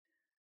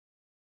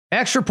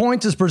Extra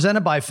Points is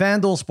presented by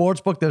FanDuel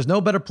Sportsbook. There's no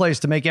better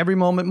place to make every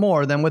moment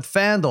more than with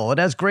FanDuel. It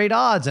has great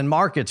odds and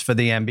markets for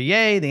the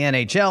NBA, the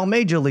NHL,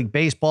 Major League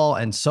Baseball,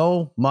 and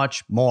so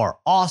much more.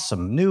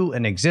 Awesome new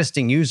and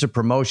existing user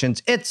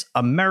promotions. It's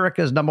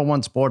America's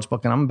 #1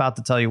 sportsbook, and I'm about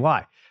to tell you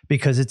why.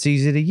 Because it's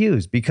easy to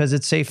use, because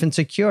it's safe and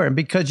secure, and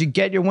because you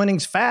get your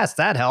winnings fast.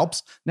 That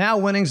helps. Now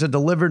winnings are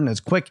delivered in as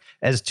quick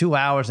as 2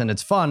 hours, and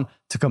it's fun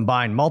to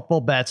combine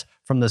multiple bets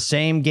from the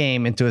same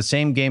game into a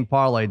same game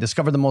parlay.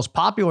 Discover the most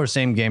popular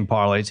same game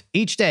parlays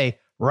each day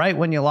right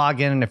when you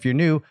log in. And if you're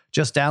new,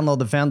 just download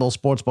the FanDuel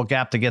Sportsbook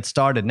app to get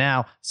started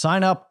now.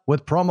 Sign up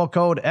with promo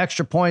code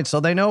Extra Points so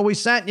they know we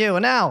sent you.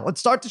 And now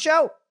let's start the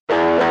show.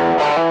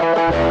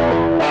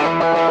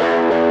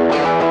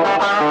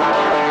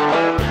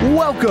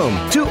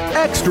 Welcome to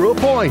Extra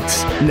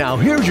Points. Now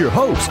here's your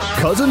host,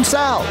 Cousin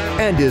Sal,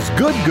 and his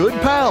good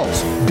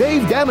pals,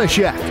 Dave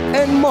Damashek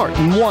and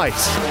Martin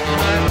Weiss.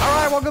 All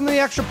right, welcome to the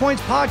Extra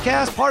Points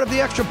Podcast, part of the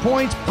Extra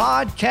Points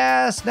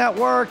Podcast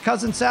Network.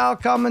 Cousin Sal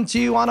coming to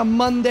you on a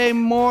Monday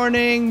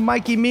morning.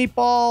 Mikey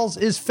Meatballs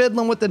is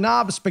fiddling with the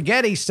knob of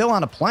spaghetti, still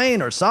on a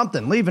plane or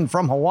something, leaving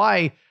from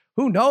Hawaii.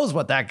 Who knows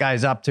what that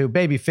guy's up to?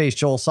 Babyface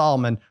Joel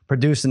Solomon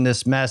producing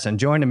this mess. And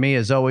joining me,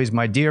 as always,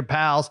 my dear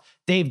pals,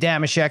 Dave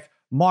Damashek,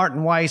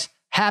 Martin Weiss.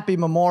 Happy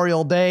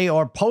Memorial Day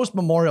or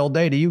post-Memorial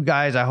Day to you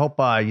guys. I hope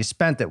you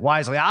spent it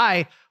wisely.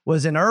 I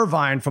was in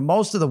Irvine for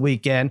most of the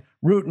weekend,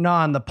 rooting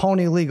on the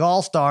Pony League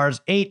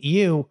All-Stars,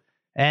 8U,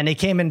 and they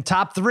came in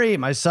top 3.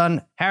 My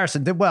son,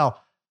 Harrison, did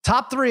well.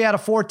 Top 3 out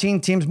of 14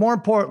 teams. More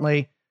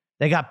importantly,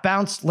 they got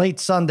bounced late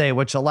Sunday,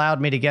 which allowed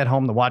me to get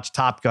home to watch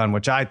Top Gun,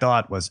 which I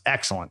thought was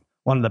excellent.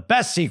 One of the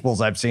best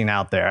sequels I've seen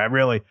out there. I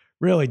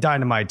really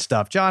dynamite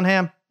stuff. John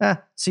Hamm,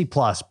 C+,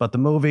 but the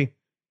movie,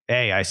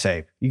 hey, I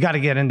say, you got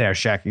to get in there,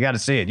 Shaq. You got to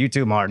see it. You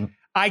too, Martin.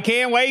 I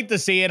can't wait to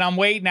see it. I'm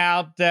waiting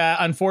out.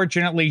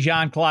 Unfortunately,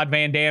 Jean-Claude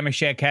Van Damme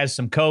has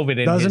some COVID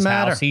in his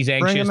house. He's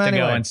anxious to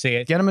go and see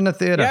it. Get him in the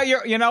theater. Yeah,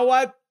 you know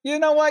what?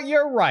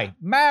 You're right.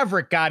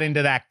 Maverick got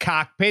into that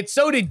cockpit.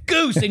 So did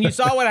Goose, and you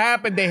saw what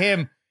happened to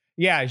him.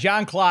 Yeah,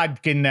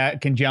 Jean-Claude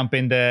can jump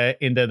into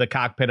the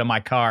cockpit of my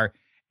car,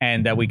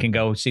 and we can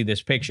go see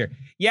this picture.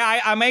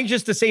 Yeah, I'm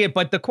anxious to see it.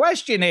 But the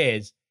question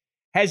is,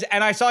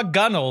 and I saw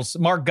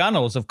Mark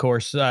Gunnels, of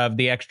course, of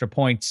the Extra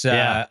Points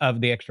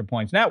of the Extra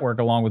Points Network,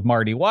 along with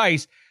Marty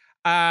Weiss,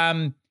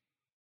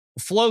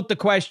 float the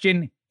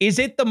question: is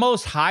it the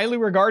most highly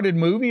regarded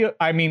movie?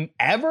 I mean,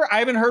 ever? I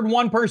haven't heard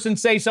one person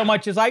say so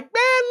much as like, a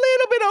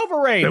little bit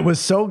overrated. It was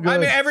so good. I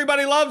mean,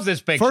 everybody loves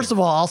this picture. First of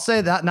all, I'll say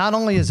that not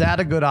only is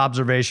that a good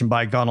observation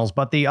by Gunnels,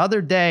 but the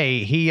other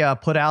day he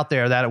put out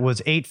there that it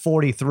was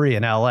 8:43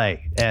 in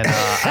L.A. And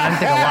I didn't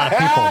think a lot of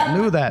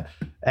people knew that.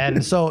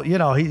 And so,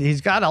 he's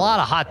got a lot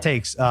of hot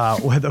takes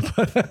with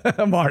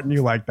him. Martin,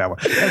 you like that one.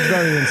 That's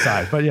very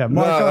inside. But yeah,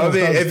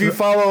 if you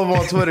follow him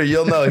on Twitter,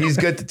 you'll know he's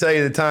good to tell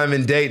you the time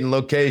and date and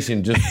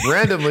location, just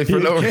randomly for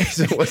no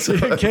reason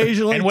whatsoever.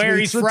 Occasionally and where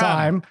he's the from.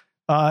 Time,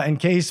 in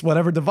case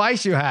whatever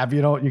device you have,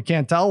 you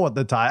can't tell what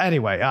the time.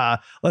 Anyway,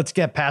 let's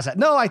get past that.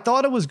 No, I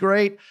thought it was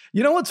great.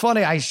 You know what's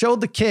funny? I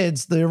showed the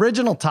kids the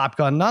original Top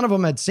Gun. None of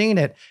them had seen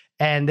it.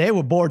 And they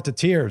were bored to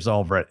tears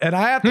over it. And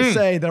I have to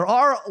say, there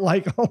are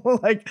like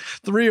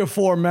 3 or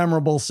 4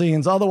 memorable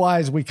scenes.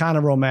 Otherwise, we kind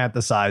of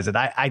romanticize it.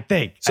 I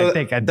think.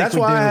 That's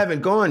why I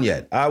haven't gone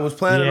yet. I was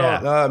planning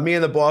on, me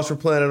and the boss were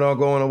planning on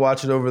going to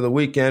watch it over the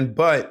weekend,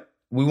 but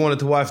we wanted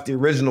to watch the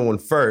original one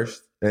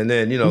first. And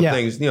then,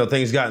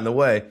 things got in the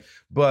way.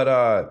 But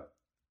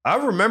I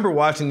remember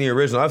watching the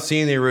original. I've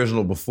seen the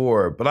original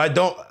before, but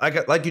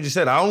like you just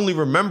said, I only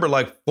remember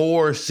like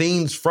 4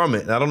 scenes from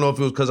it. And I don't know if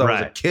it was because I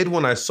was a kid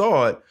when I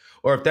saw it,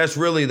 or if that's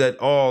really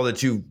all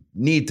that you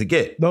need to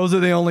get. Those are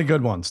the only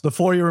good ones. The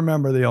 4 you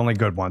remember, the only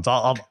good ones.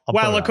 I'll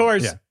of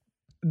course,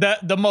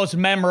 the most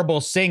memorable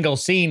single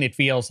scene, it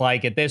feels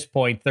like at this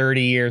point,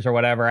 30 years or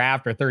whatever,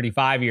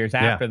 35 years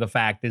after the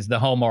fact, is the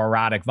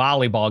homoerotic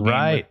volleyball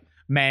game with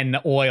men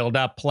oiled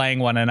up playing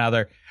one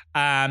another.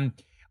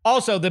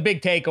 Also, the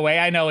big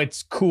takeaway, I know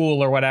it's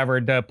cool or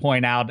whatever to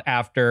point out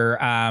after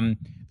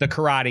the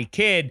Karate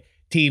Kid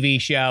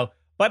TV show,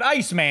 but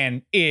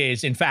Iceman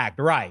is, in fact,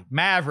 right.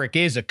 Maverick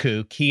is a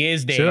kook. He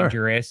is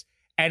dangerous. Sure.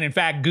 And, in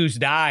fact, Goose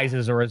dies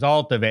as a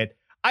result of it.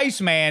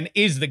 Iceman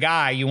is the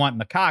guy you want in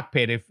the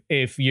cockpit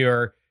if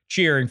you're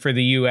cheering for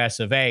the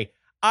US of A.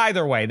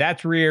 Either way,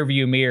 that's rear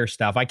view mirror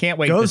stuff. I can't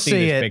wait to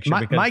see this picture.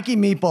 Mikey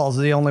Meatballs is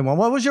the only one.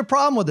 What was your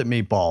problem with it,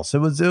 Meatballs? It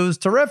was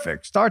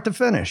terrific, start to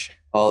finish.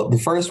 Well, the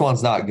first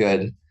one's not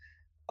good.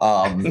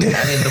 I mean,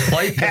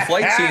 the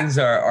flight scenes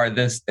are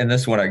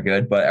this one are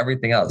good, but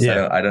everything else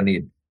I don't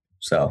need.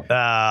 So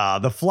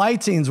the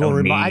flight scenes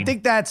I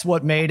think that's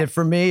what made it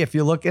for me. If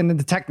you look into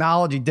the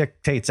technology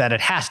dictates that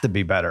it has to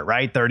be better,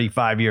 right?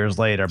 35 years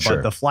later,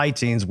 but the flight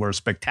scenes were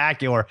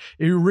spectacular.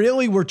 You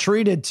really were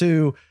treated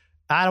to,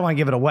 I don't want to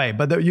give it away,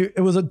 but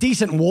it was a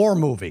decent war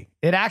movie.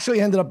 It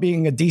actually ended up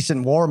being a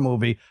decent war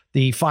movie.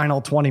 The final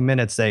 20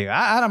 minutes,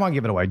 I don't want to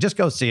give it away. Just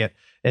go see it.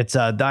 It's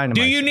dynamite.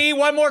 Do you need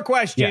one more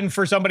question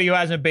for somebody who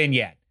hasn't been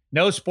yet?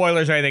 No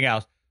spoilers or anything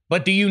else.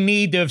 But do you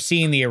need to have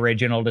seen the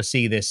original to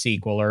see this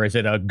sequel, or is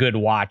it a good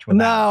watch without?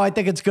 No, I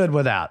think it's good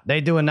without.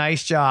 They do a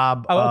nice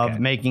job of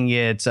making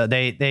it.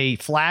 They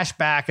flash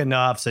back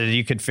enough so that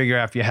you could figure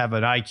out, if you have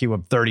an IQ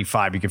of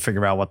 35, you can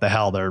figure out what the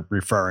hell they're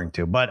referring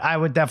to. But I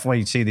would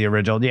definitely see the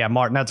original. Yeah,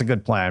 Martin, that's a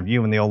good plan.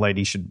 You and the old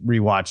lady should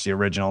rewatch the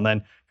original and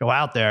then go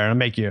out there and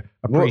make you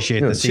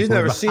appreciate the sequel. She's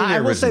never seen the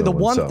original. I will say the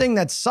one thing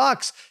that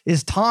sucks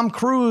is Tom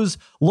Cruise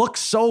looks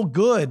so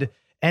good,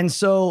 and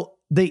so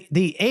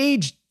the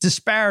age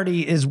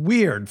disparity is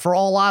weird for a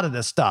lot of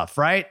this stuff,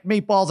 right?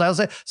 Meatballs, I'll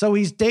say. So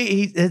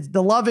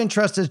the love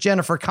interest is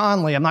Jennifer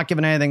Connelly. I'm not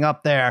giving anything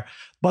up there,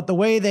 but the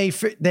way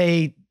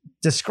they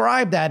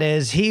describe that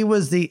is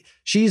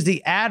she's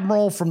the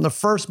admiral from the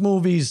first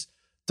movie's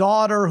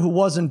daughter who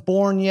wasn't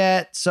born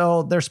yet.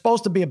 So they're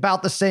supposed to be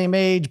about the same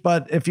age,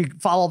 but if you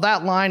follow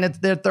that line,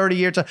 they're 30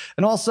 years.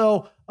 And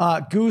also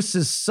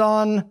Goose's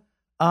son,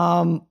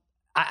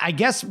 I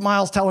guess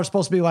Miles Teller's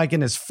supposed to be like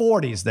in his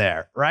 40s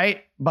there,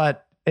 right?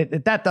 But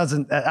that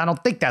doesn't, I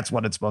don't think that's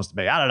what it's supposed to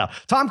be. I don't know.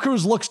 Tom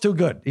Cruise looks too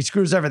good. He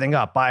screws everything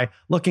up by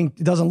he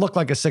doesn't look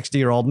like a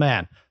 60-year-old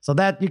man. So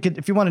that you could,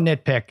 if you want to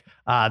nitpick,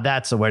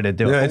 that's the way to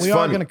do it. Yeah, but we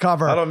are going to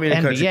cover I don't mean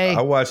NBA. To cut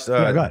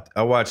you.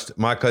 I watched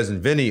My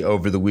Cousin Vinny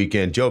over the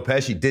weekend. Joe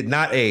Pesci did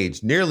not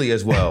age nearly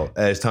as well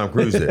as Tom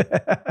Cruise did.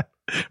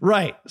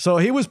 Right. So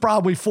he was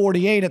probably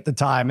 48 at the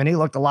time, and he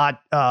looked a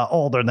lot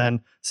older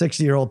than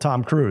 60-year-old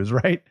Tom Cruise,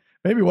 right?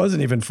 Maybe he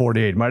wasn't even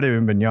 48. Might have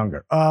even been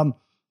younger.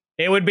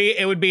 It would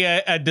be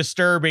a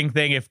disturbing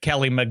thing if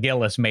Kelly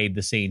McGillis made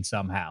the scene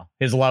somehow.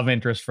 His love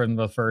interest from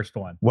the first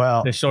one.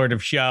 Well, to sort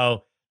of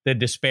show the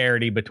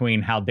disparity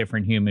between how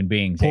different human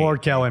beings. Poor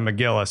Kelly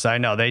McGillis. I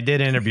know they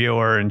did interview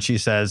her, and she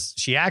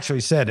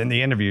actually said in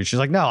the interview, she's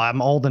like, "No,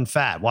 I'm old and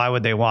fat. Why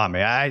would they want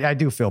me?" I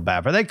do feel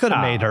bad for her. They could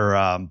have made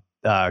her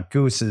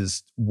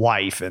Goose's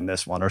wife in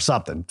this one or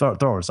something. Throw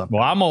her something.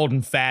 Well, I'm old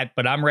and fat,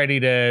 but I'm ready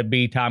to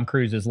be Tom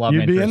Cruise's love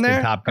interest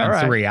in Top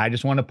Gun 3. I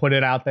just want to put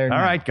it out there. All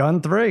right,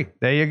 Gun 3.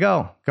 There you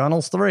go.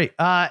 Gunnels 3.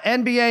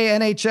 NBA,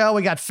 NHL.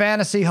 We got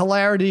fantasy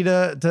hilarity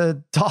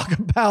to talk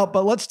about,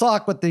 but let's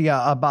talk with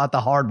about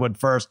the hardwood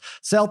first.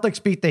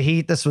 Celtics beat the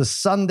Heat. This was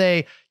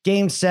Sunday,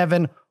 Game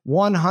 7,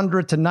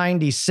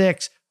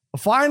 100-96.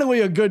 Finally,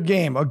 a good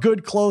game, a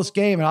good close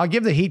game, and I'll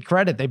give the Heat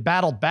credit. They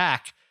battled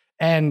back,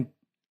 and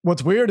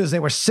what's weird is they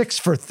were 6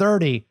 for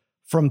 30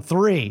 from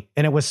 3,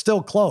 and it was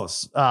still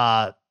close.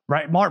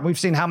 Right, Martin? We've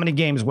seen how many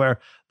games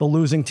where the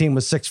losing team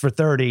was 6 for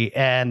 30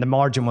 and the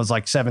margin was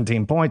like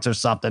 17 points or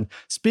something.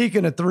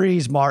 Speaking of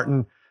threes,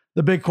 Martin,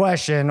 the big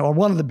question, or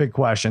one of the big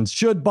questions,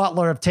 should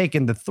Butler have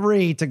taken the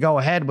 3 to go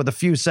ahead with a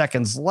few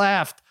seconds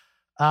left?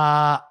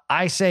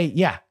 I say,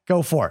 yeah,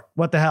 go for it.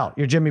 What the hell?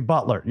 You're Jimmy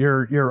Butler.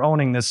 You're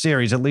owning this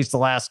series, at least the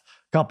last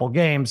couple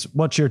games.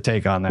 What's your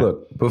take on that?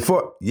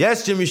 Look,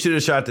 yes, Jimmy should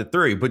have shot the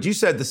 3, but you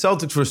said the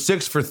Celtics were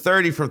 6 for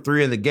 30 from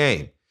 3 in the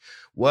game.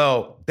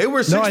 Well, they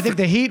were 6 I think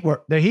the Heat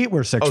were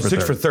 6 for 30.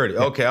 6 for 30.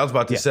 Okay, I was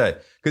about to say.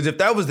 Because if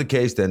that was the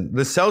case, then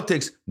the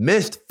Celtics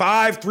missed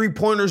 5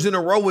 3-pointers in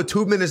a row with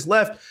 2 minutes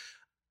left.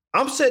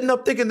 I'm sitting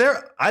up thinking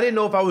I didn't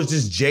know if I was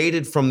just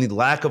jaded from the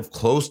lack of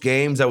close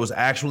games that was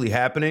actually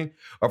happening,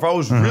 or if I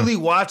was really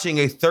watching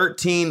a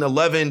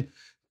 13-11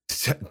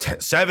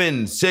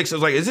 7-6. I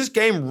was like, is this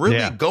game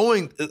really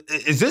going?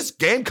 Is this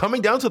game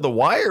coming down to the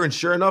wire? And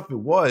sure enough, it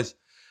was.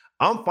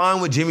 I'm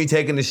fine with Jimmy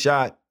taking the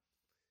shot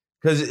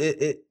because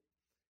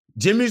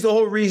Jimmy's the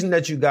whole reason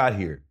that you got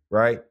here,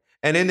 right?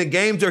 And in the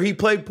games where he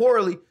played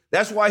poorly,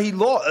 that's why he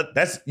lost.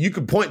 You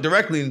could point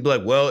directly and be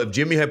like, well, if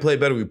Jimmy had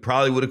played better, we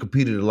probably would have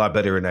competed a lot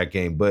better in that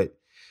game. But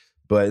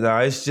no,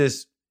 it's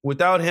just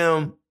without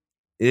him,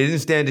 it didn't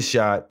stand a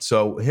shot.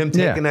 So him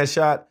taking that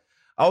shot,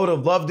 I would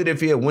have loved it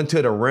if he had went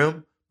to the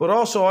rim. But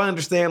also, I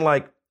understand,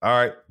 like, all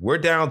right, we're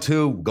down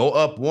 2, go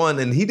up 1,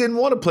 and he didn't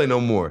want to play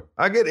no more.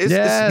 I get it.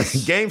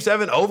 It's Game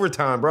 7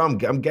 overtime, bro.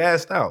 I'm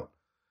gassed out.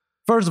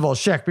 First of all,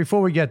 Shek,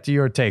 before we get to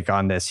your take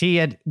on this, he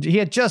had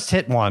just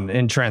hit one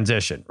in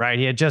transition, right?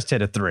 He had just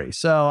hit a 3.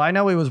 So I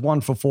know he was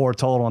 1 for 4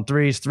 total on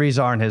threes. Threes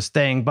aren't his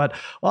thing, but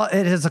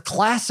it is a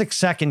classic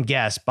second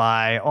guess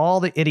by all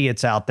the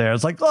idiots out there.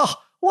 It's like, oh,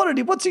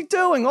 what's he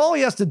doing? All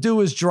he has to do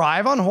is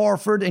drive on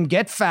Horford and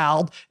get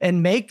fouled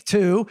and make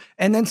 2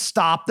 and then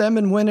stop them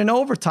and win in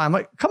overtime.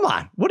 Like, come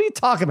on. What are you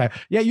talking about?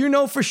 Yeah, you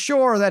know for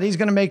sure that he's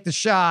going to make the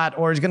shot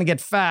or he's going to get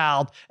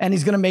fouled and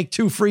he's going to make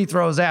 2 free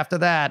throws after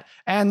that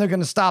and they're going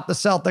to stop the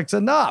Celtics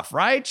enough,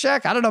 right,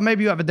 Shek? I don't know.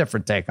 Maybe you have a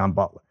different take on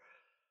Butler.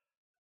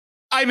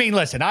 I mean,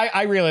 listen,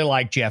 I really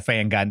like Jeff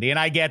Van Gundy, and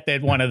I get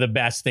that one of the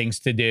best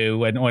things to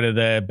do and one of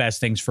the best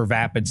things for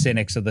vapid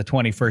cynics of the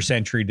 21st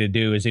century to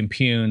do is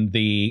impugn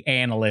the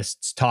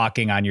analysts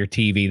talking on your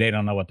TV. They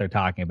don't know what they're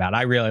talking about.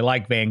 I really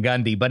like Van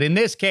Gundy, but in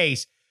this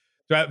case,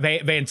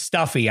 Van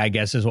Stuffy, I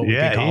guess is what we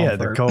can call him for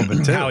the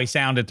COVID too. How he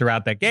sounded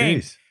throughout that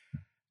game. Jeez.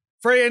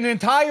 For an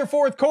entire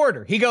fourth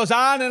quarter, he goes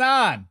on and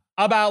on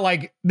about,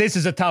 like, this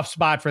is a tough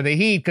spot for the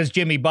Heat because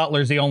Jimmy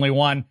Butler's the only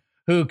one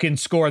who can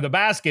score the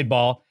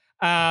basketball.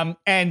 By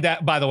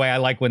the way, I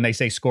like when they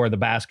say score the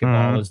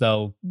basketball as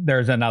though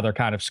there's another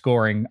kind of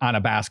scoring on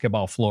a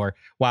basketball floor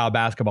while a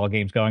basketball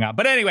game's going on.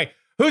 But anyway,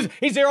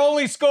 He's their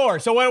only scorer.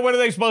 So what are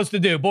they supposed to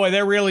do? Boy,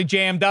 they're really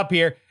jammed up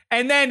here.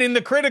 And then in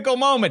the critical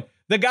moment,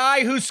 the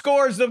guy who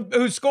scores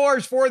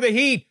for the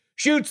Heat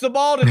shoots the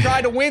ball to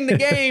try to win the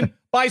game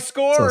by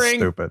scoring.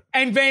 So stupid.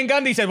 And Van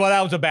Gundy said, well,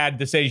 that was a bad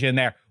decision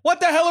there. What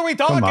the hell are we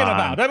talking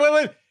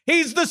about?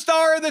 He's the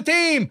star of the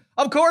team.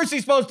 Of course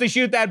he's supposed to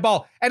shoot that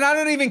ball. And I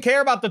don't even care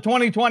about the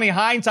 2020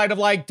 hindsight of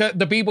like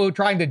the people who are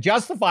trying to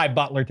justify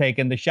Butler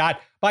taking the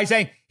shot by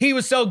saying he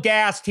was so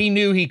gassed he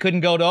knew he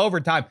couldn't go to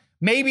overtime.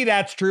 Maybe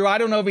that's true. I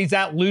don't know if he's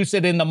that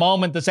lucid in the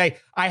moment to say,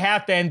 I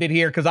have to end it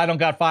here because I don't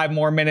got 5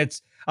 more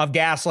minutes of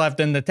gas left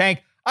in the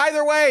tank.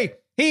 Either way,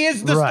 he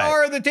is the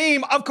star of the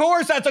team. Of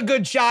course, that's a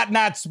good shot in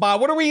that spot.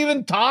 What are we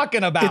even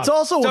talking about? It's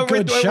also a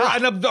good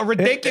shot. A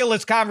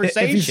ridiculous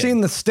conversation. If you've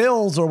seen the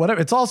stills or whatever,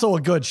 it's also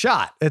a good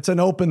shot. It's an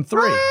open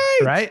 3,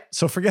 right?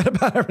 So forget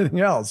about everything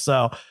else.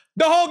 So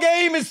the whole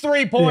game is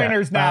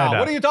 3-pointers now.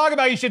 What are you talking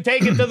about? You should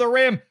take it to the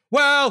rim.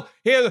 Well,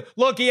 here,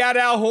 look, he had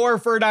Al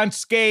Horford on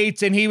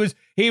skates, and he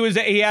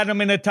had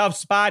him in a tough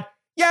spot.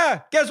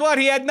 Yeah, guess what?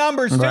 He had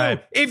numbers too.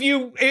 Right.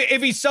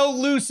 If he's so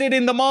lucid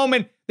in the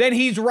moment, then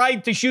he's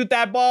right to shoot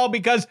that ball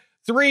because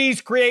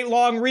threes create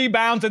long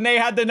rebounds and they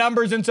had the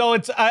numbers. And so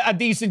it's a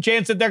decent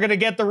chance that they're going to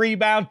get the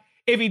rebound.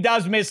 If he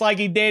does miss like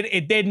he did,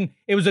 it didn't.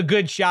 It was a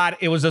good shot.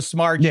 It was a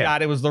smart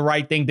shot. It was the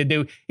right thing to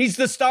do. He's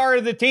the star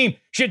of the team.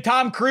 Should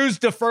Tom Cruise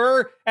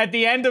defer at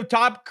the end of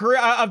Top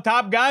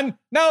Gun?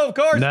 No, of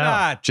course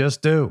not.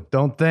 Just do.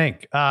 Don't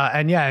think.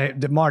 And yeah,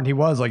 Martin, he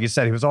was, like you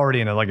said, he was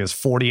already in like his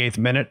 48th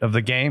minute of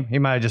the game. He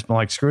might have just been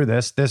like, screw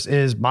this. This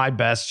is my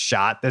best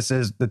shot. This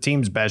is the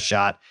team's best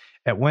shot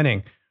at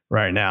winning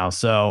right now.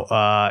 So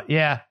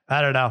yeah,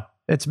 I don't know.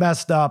 It's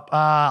messed up.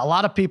 A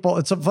lot of people,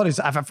 it's so funny.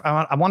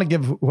 I want to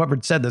give whoever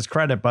said this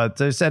credit, but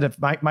they said if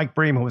Mike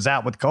Bream, who was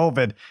out with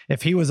COVID,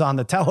 if he was on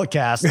the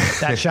telecast,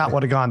 that shot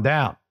would have gone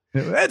down.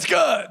 It's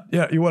good.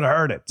 Yeah, you would have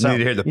heard it. So you need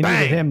to hear the bang.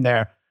 Needed him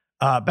there.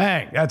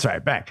 Bang. That's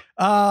right. Bang.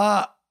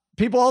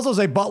 People also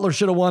say Butler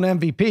should have won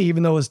MVP,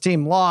 even though his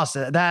team lost.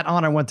 That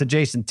honor went to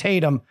Jason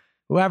Tatum,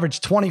 who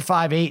averaged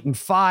 25, 8, and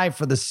 5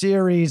 for the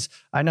series.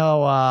 I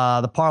know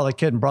the Parlay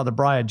Kid and Brother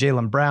Brian,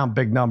 Jaylen Brown,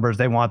 big numbers.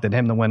 They wanted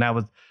him to win.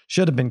 That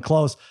should have been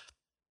close.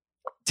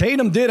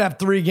 Tatum did have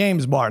 3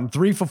 games, Martin.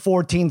 3 for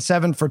 14,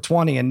 7 for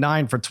 20, and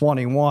 9 for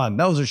 21.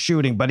 Those are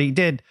shooting, but he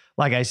did,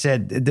 like I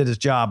said, did his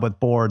job with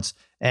boards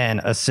and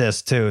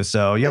assists too.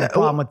 So you have a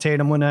problem with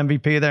Tatum winning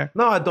MVP there?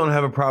 No, I don't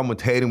have a problem with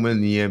Tatum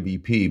winning the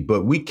MVP,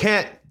 but we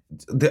can't.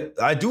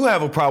 I do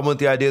have a problem with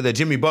the idea that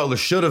Jimmy Butler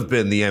should have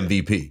been the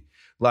MVP.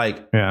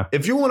 Like,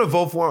 if you want to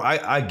vote for him,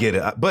 I get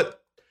it.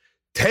 But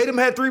Tatum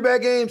had 3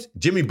 bad games.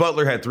 Jimmy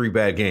Butler had 3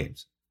 bad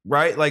games,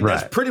 right? Like,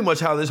 that's pretty much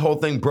how this whole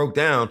thing broke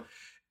down.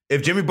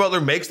 If Jimmy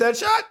Butler makes that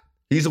shot,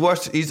 he's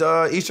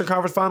Eastern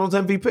Conference Finals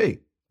MVP.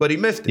 But he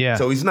missed it,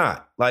 so he's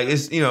not. Like,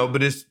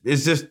 but it's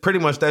just pretty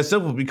much that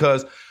simple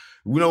because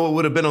what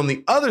would have been on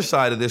the other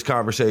side of this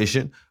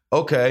conversation.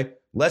 Okay,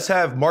 let's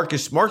have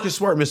Marcus Smart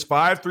miss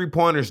 5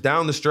 3-pointers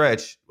down the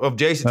stretch of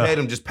Jason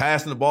Tatum just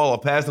passing the ball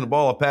off.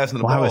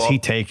 Why was he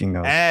taking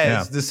those?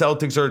 As the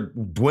Celtics are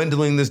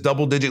dwindling this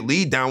double-digit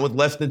lead down with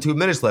less than 2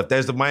 minutes left,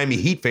 as the Miami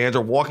Heat fans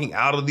are walking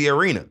out of the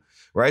arena,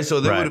 right? So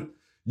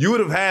you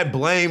would have had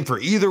blame for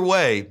either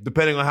way,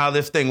 depending on how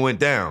this thing went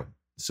down.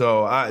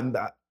 So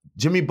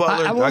Jimmy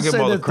Butler, I give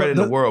him all the credit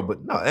in the world,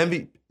 but no,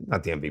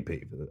 not the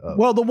MVP.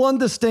 Well, the one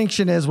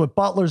distinction is with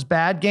Butler's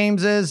bad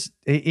games is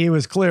he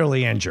was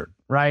clearly injured,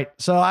 right?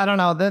 So I don't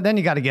know. Then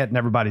you got to get in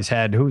everybody's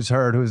head who's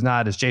hurt, who's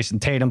not. Is Jason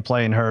Tatum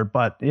playing hurt?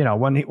 But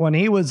when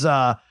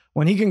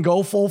he can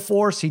go full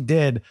force, he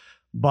did.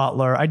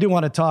 Butler. I do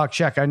want to talk,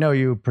 Shek. I know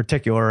you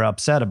particularly are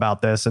upset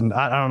about this, and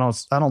I don't know.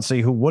 I don't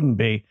see who wouldn't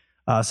be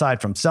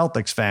aside from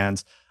Celtics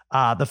fans.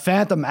 The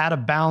phantom out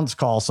of bounds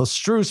call. So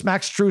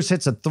Max Strus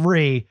hits a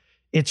 3.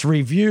 It's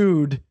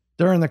reviewed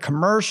during the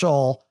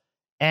commercial.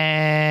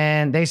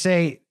 And they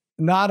say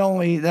not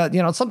only that,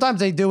 sometimes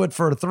they do it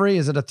for a 3.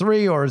 Is it a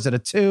 3 or is it a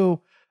 2?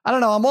 I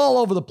don't know. I'm all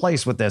over the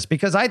place with this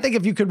because I think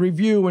if you could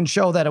review and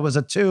show that it was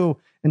a 2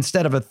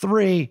 instead of a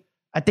 3,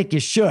 I think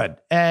you should.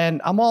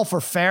 And I'm all for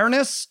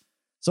fairness.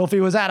 So if he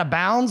was out of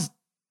bounds,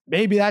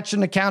 maybe that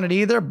shouldn't have counted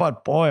either.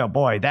 But boy, oh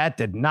boy, that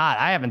did not.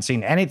 I haven't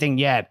seen anything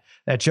yet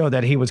that showed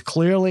that he was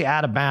clearly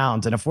out of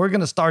bounds. And if we're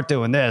going to start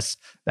doing this,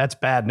 that's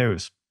bad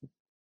news.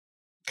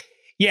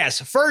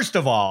 Yes. First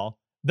of all,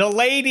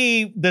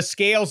 the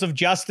scales of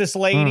justice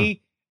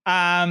lady,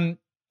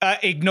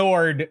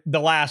 ignored the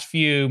last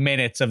few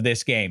minutes of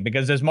this game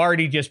because as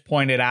Marty just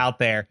pointed out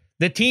there,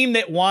 the team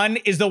that won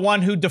is the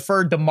one who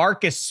deferred to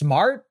Marcus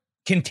Smart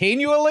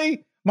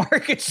continually.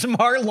 Marcus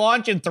Smart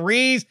launching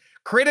 3s,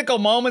 critical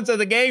moments of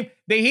the game.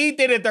 The Heat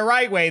did it the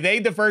right way. They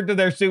deferred to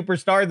their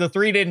superstar. The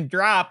 3 didn't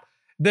drop.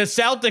 The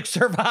Celtics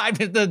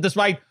survived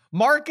despite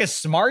Marcus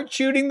Smart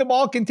shooting the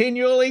ball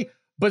continually.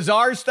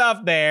 Bizarre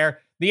stuff there.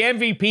 The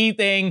MVP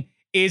thing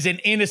is an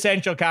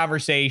inessential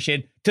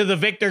conversation. To the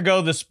victor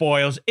go the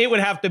spoils. It would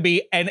have to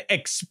be an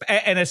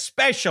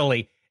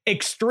especially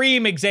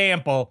extreme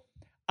example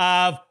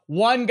of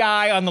one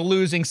guy on the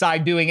losing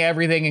side doing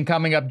everything and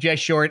coming up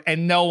just short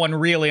and no one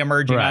really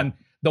emerging on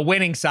the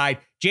winning side.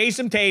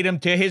 Jason Tatum,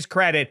 to his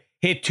credit,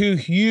 hit 2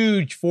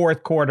 huge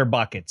fourth quarter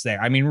buckets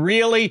there. I mean,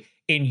 really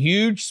in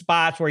huge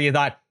spots where you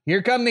thought,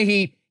 here come the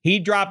Heat. He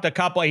dropped a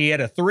couple. He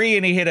hit a 3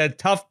 and he hit a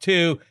tough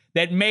 2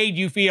 that made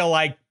you feel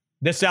like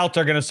the Celtics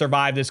are going to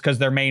survive this because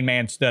their main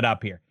man stood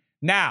up here.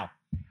 Now,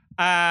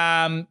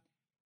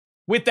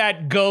 with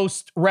that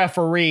ghost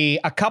referee,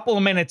 a couple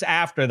of minutes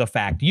after the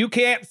fact, you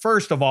can't,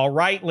 first of all,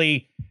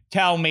 rightly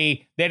tell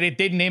me that it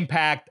didn't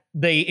impact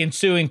the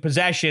ensuing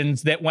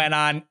possessions that went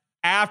on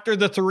after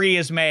the 3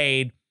 is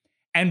made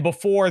and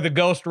before the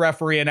ghost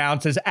referee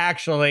announces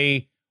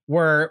actually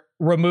we're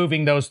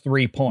removing those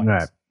 3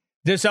 points.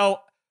 Right. So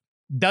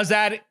does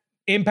that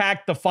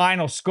impact the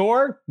final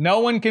score? No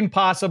one can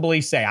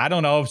possibly say. I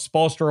don't know if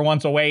Spoelstra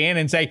wants to weigh in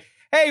and say,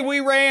 hey, we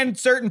ran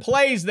certain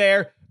plays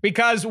there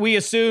because we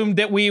assumed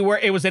that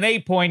it was an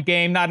 8-point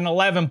game, not an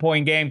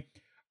 11-point game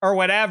or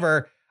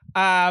whatever.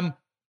 But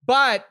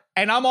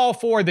I'm all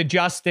for the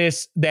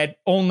justice that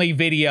only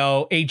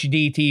video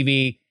HD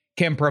TV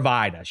can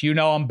provide us. You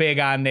know, I'm big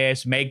on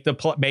this. Make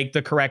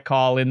the correct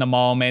call in the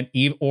moment,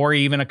 or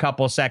even a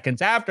couple of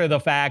seconds after the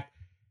fact.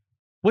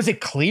 Was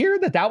it clear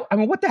I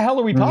mean, what the hell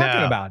are we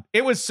talking about?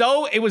 It was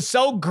so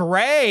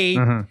gray.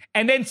 Mm-hmm.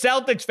 And then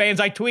Celtics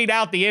fans, I tweet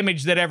out the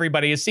image that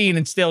everybody has seen,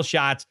 and still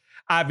shots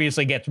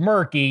obviously gets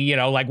murky, you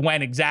know, like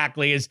when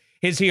exactly is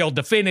his heel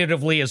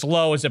definitively as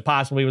low as it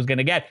possibly was going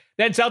to get.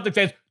 Then Celtics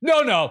fans,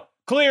 no,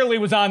 clearly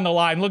was on the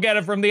line. Look at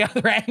it from the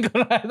other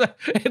angle.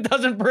 It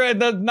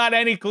doesn't not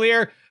any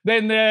clearer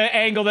than the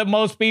angle that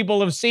most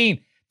people have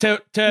seen. To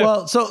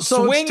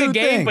swing a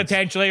game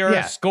potentially or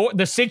a score,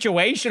 the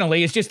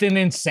situationally is just an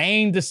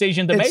insane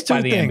decision to make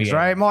by the NBA.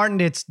 Right, Martin?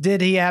 Did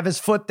he have his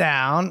foot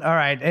down? All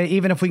right,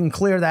 even if we can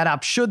clear that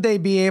up, should they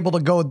be able to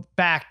go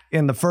back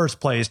in the first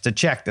place to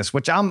check this?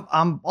 Which I'm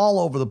all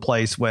over the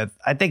place with.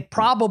 I think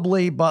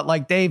probably, but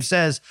like Dave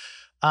says,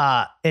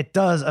 it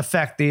does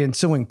affect the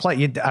ensuing play.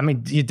 You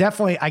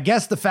definitely. I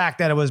guess the fact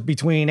that it was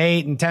between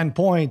 8 and 10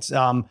 points.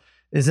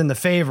 Is in the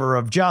favor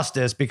of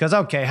justice because,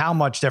 okay, how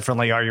much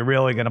differently are you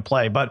really going to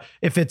play? But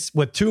if it's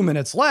with 2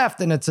 minutes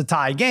left and it's a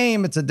tie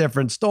game, it's a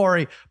different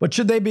story. But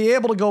should they be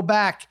able to go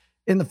back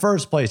in the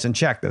first place and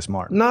check this,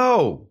 Martin?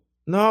 No.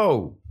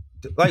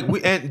 Like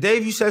and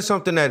Dave, you said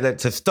something that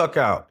stuck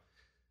out.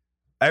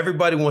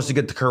 Everybody wants to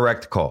get the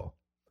correct call.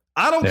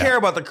 I don't care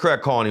about the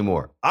correct call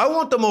anymore. I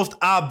want the most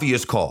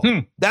obvious call.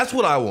 That's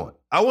what I want.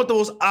 I want the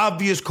most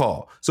obvious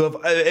call.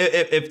 So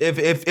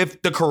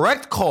if the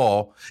correct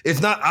call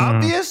is not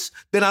obvious,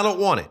 then I don't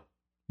want it.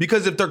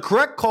 Because if the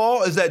correct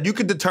call is that you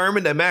can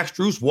determine that Max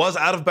Strus was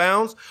out of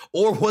bounds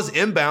or was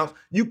inbounds,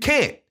 you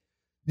can't.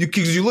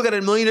 Because you look at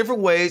it a million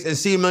different ways and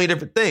see a million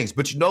different things.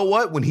 But you know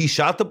what? When he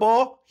shot the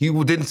ball, he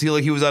didn't feel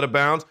like he was out of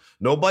bounds.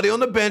 Nobody on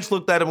the bench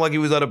looked at him like he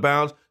was out of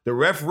bounds. The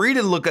referee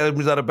didn't look at him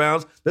as out of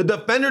bounds. The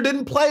defender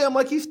didn't play him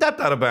like he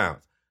stepped out of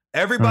bounds.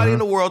 Everybody in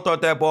the world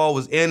thought that ball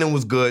was in and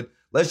was good.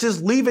 Let's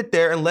just leave it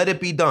there and let it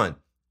be done.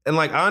 And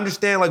like, I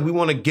understand, like, we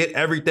want to get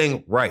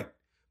everything right.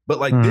 But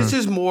like, this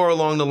is more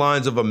along the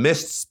lines of a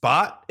missed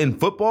spot in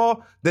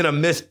football than a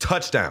missed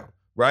touchdown,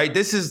 right?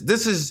 This is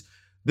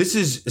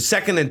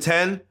 2nd and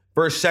 10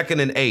 versus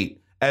 2nd and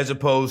 8, as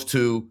opposed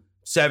to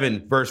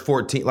 7 versus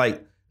 14.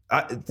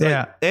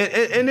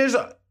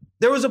 And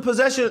there was a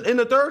possession in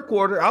the third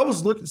quarter. I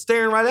was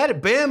staring right at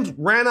it. Bam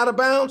ran out of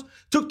bounds,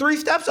 took 3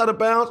 steps out of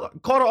bounds,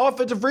 caught an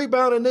offensive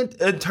rebound, and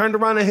then turned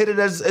around and hit it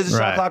as the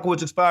shot clock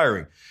was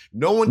expiring.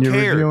 No one cared.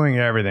 You're reviewing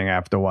everything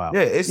after a while.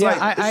 Yeah, it's like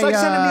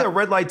sending me a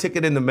red light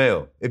ticket in the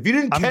mail. If you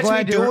didn't catch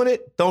me doing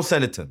it, don't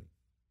send it to me.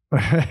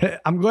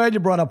 I'm glad you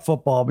brought up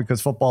football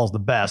because football is the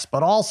best.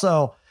 But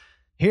also,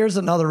 here's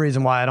another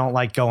reason why I don't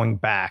like going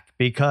back,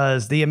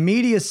 because the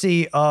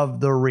immediacy of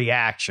the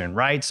reaction,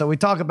 right? So we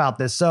talk about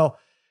this. So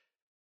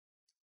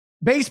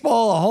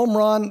baseball, a home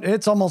run,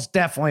 it's almost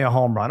definitely a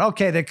home run.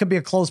 Okay, there could be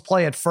a close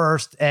play at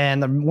first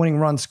and the winning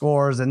run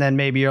scores, and then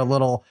maybe you're a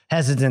little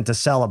hesitant to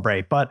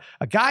celebrate. But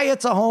a guy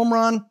hits a home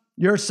run,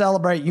 you're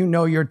celebrate, you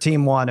know your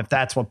team won if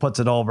that's what puts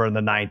it over in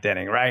the 9th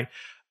inning, right?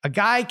 A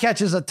guy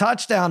catches a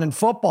touchdown in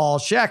football,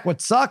 Shaq,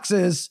 what sucks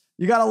is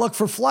you got to look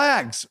for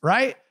flags,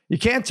 right? You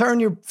can't turn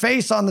your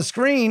face on the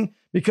screen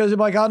because you're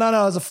like, oh, no,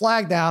 there's a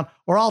flag down,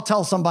 or I'll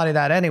tell somebody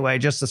that anyway,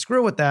 just to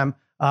screw with them.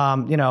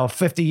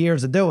 50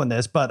 years of doing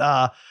this,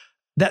 but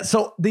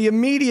so the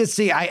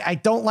immediacy, I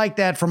don't like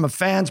that from a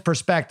fan's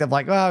perspective.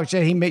 Like, oh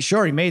shit, he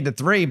made the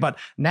 3, but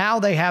now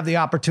they have the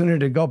opportunity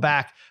to go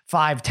back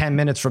 5-10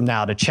 minutes from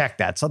now to check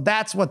that. So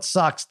that's what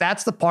sucks.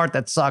 That's the part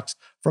that sucks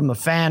from the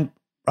fan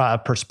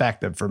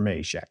perspective for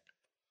me, Shaq.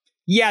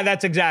 Yeah,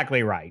 that's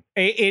exactly right.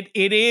 It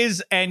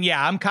is, and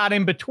yeah, I'm caught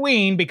in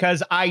between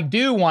because I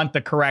do want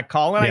the correct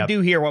call, and I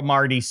do hear what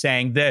Marty's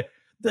saying. The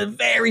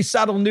very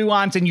subtle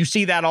nuance, and you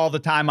see that all the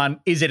time on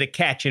is it a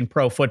catch in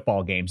pro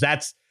football games?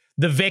 That's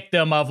the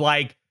victim of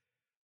like,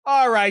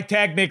 all right,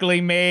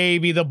 technically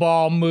maybe the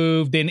ball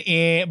moved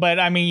but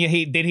I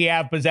mean, did he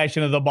have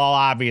possession of the ball?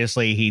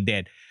 Obviously he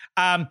did.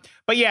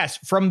 But yes,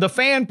 from the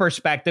fan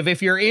perspective,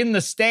 if you're in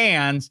the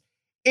stands,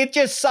 it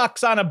just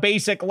sucks on a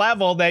basic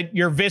level that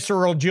your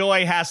visceral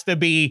joy has to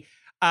be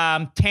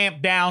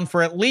tamped down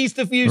for at least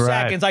a few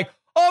seconds. Like,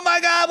 oh my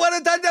God, what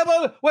a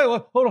touchdown. Wait,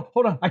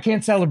 hold on. I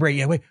can't celebrate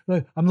yet. Wait,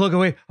 I'm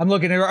looking.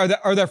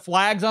 Are there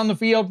flags on the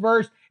field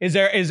first? Is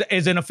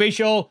an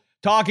official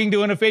talking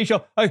to an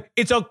official?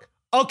 It's okay.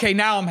 Okay,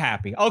 now I'm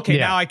happy. Okay,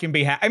 now I can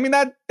be happy. I mean,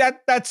 that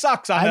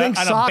sucks on a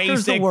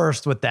soccer's the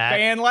worst with that.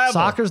 Fan level.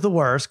 Soccer's the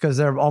worst because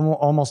they're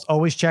almost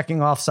always checking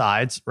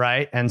offsides,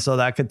 right? And so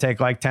that could take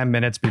like 10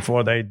 minutes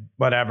before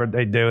whatever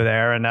they do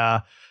there.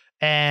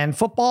 And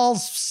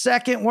football's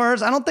second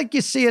worst. I don't think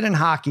you see it in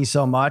hockey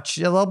so much.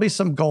 There'll be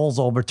some goals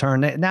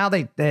overturned. Now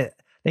they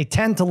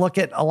tend to look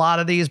at a lot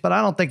of these, but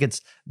I don't think it's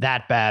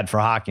that bad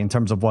for hockey in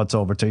terms of what's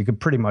overturned. You could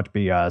pretty much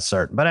be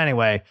certain. But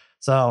anyway,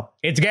 so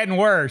it's getting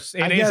worse.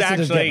 It is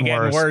actually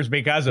getting worse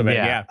because of it.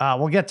 Yeah.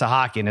 We'll get to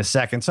hockey in a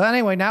second. So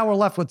anyway, now we're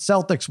left with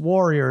Celtics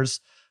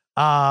Warriors.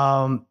 So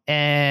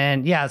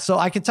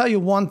I can tell you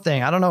one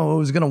thing. I don't know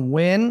who's going to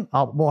win.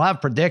 We'll have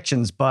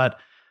predictions, but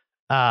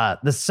the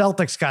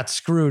Celtics got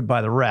screwed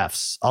by the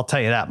refs. I'll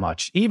tell you that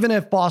much. Even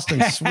if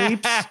Boston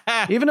sweeps,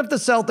 even if the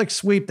Celtics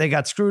sweep, they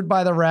got screwed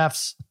by the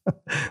refs.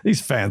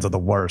 These fans are the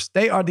worst.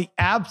 They are the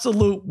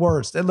absolute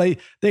worst. And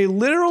they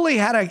literally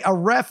had a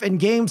ref in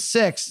game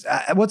 6.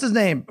 What's his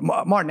name?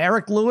 Martin,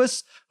 Eric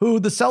Lewis, who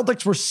the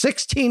Celtics were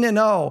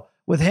 16-0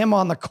 with him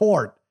on the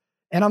court.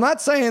 And I'm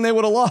not saying they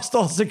would have lost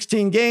all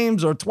 16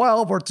 games or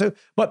 12 or 2,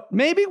 but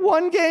maybe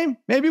one game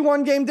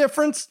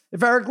difference.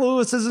 If Eric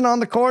Lewis isn't on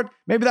the court,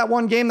 maybe that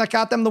one game that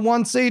got them the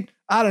 1 seed.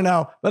 I don't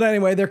know. But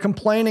anyway, they're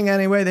complaining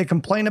anyway. They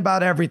complain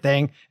about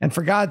everything. And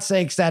for God's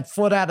sakes, that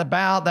foot out of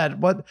bounds,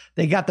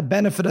 they got the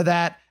benefit of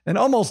that and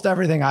almost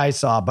everything I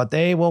saw, but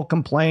they will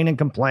complain and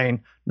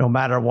complain no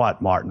matter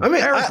what, Martin. I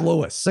mean, Eric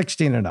Lewis,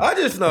 16-0. I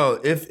just know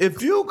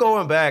if you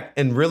going back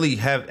and really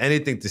have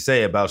anything to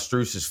say about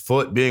Strus's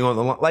foot being on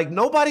the line, like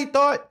nobody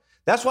thought.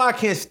 That's why I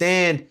can't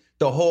stand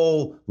the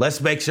whole let's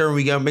make sure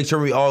we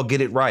all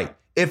get it right.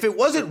 If it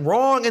wasn't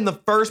wrong in the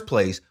first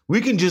place, we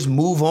can just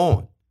move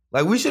on.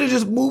 Like, we should have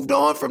just moved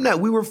on from that.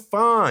 We were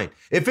fine.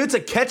 If it's a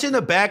catch in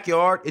the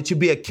backyard, it should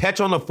be a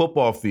catch on the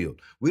football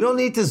field. We don't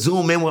need to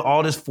zoom in with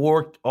all these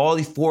 4K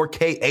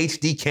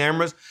HD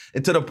cameras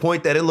and to the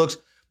point that it looks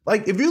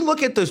like, if you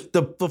look at the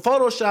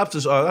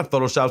photoshops, not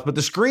photoshops, but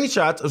the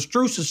screenshots of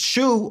Strus's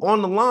shoe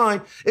on the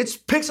line, it's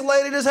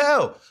pixelated as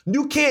hell.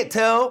 You can't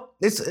tell.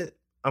 It's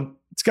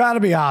got to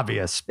be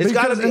obvious. It's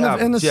got to be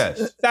obvious.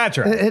 Yes, that's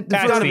right.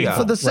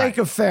 For the sake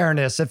of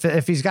fairness,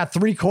 if he's got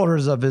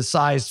 3/4 of his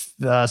size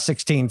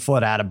 16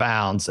 foot out of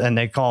bounds and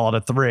they call it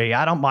a 3,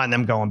 I don't mind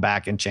them going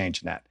back and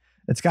changing that.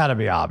 It's got to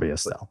be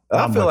obvious, though.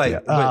 I feel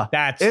like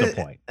that's the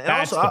point.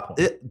 That's the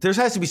point. There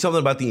has to be something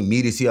about the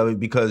immediacy of it,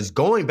 because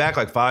going back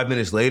like 5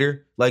 minutes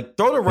later, like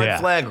throw the red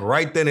flag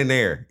right then and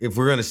there if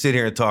we're going to sit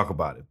here and talk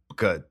about it.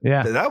 Because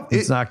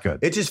it's not good.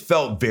 It just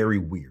felt very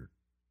weird.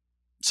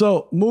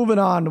 So moving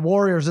on, the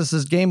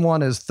Warriors, game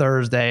 1 is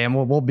Thursday, and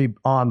we'll be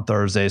on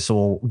Thursday, so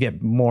we'll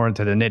get more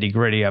into the nitty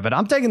gritty of it.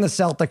 I'm taking the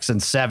Celtics in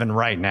 7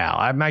 right now.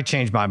 I might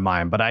change my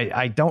mind, but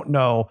I don't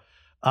know.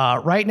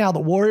 Right now,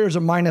 the Warriors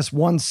are minus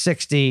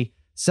 160,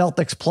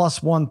 Celtics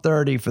plus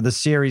 130 for the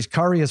series.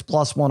 Curry is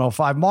plus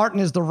 105.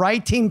 Martin, is the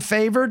right team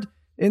favored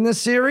in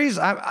this series?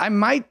 I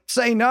might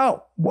say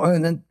no,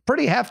 and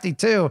pretty hefty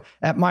too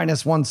at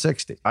minus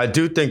 160. I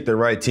do think the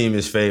right team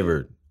is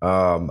favored.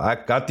 I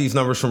got these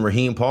numbers from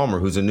Raheem Palmer,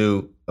 who's a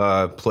new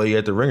play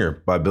at the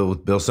Ringer by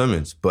Bill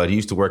Simmons, but he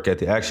used to work at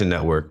the Action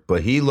Network.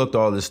 But he looked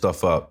all this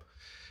stuff up.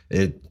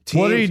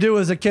 What did he do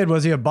as a kid?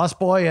 Was he a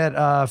busboy at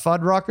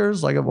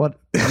Fuddruckers? Like what?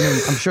 I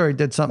mean, I'm sure he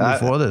did something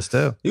before this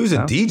too. He was a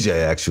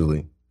DJ,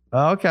 actually.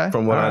 Oh, okay.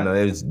 From what I know,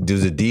 he was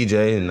a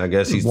DJ, and I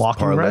guess he's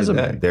walking resume.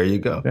 That. There you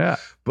go. Yeah.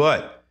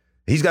 But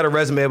he's got a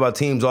resume about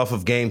teams off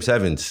of Game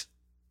 7s.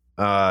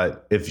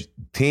 If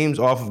teams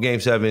off of Game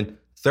 7,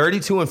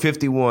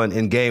 32-51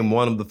 in Game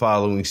 1 of the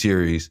following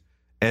series,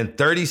 and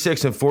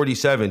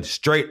 36-47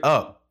 straight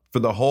up for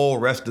the whole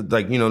rest of,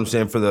 like, you know what I'm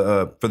saying, for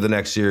the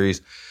next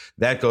series.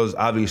 That goes,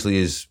 obviously,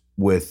 is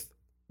with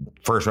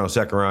first round,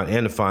 second round,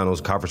 and the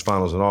finals, conference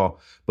finals and all.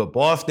 But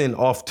Boston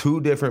off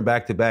 2 different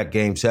back-to-back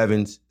Game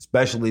 7s,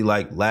 especially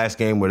like last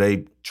game where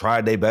they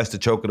tried their best to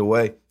choke it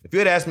away. If you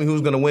had asked me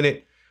who's going to win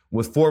it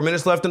with 4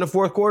 minutes left in the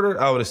fourth quarter,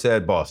 I would have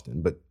said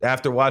Boston. But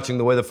after watching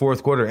the way the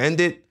fourth quarter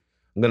ended,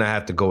 I'm going to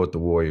have to go with the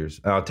Warriors.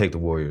 I'll take the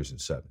Warriors in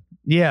 7.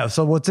 Yeah,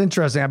 so what's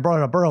interesting, I brought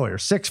it up earlier,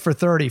 6 for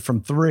 30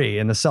 from 3,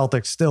 and the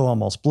Celtics still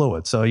almost blew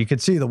it. So you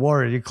could see the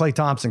Warriors, Klay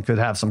Thompson could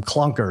have some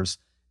clunkers,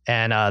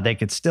 and they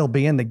could still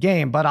be in the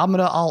game. But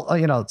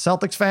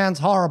Celtics fans,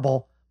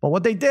 horrible. But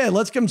what they did,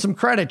 let's give them some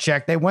credit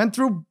check. They went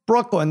through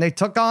Brooklyn. They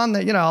took on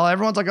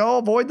everyone's like, oh,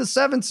 avoid the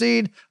 7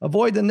 seed,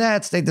 avoid the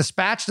Nets. They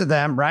dispatched to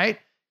them, right?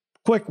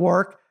 Quick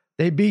work.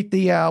 They beat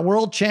the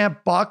world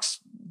champ Bucks,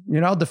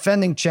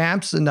 defending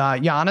champs, and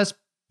Giannis,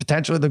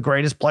 potentially the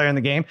greatest player in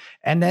the game.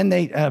 And then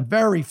a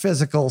very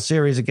physical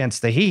series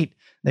against the Heat.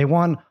 They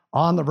won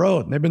on the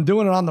road. They've been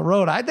doing it on the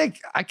road. I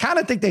kind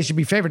of think they should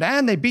be favored.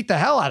 And they beat the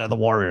hell out of the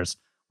Warriors.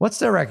 What's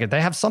their record?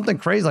 They have something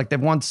crazy, like they've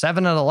won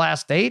 7 of the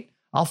last 8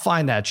 I'll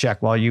find that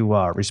check while you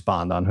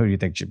respond on who you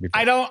think should be.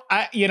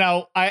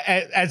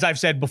 As I've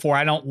said before,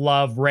 I don't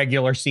love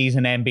regular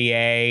season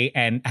NBA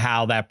and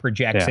how that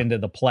projects into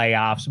the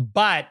playoffs,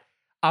 but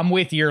I'm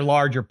with your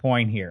larger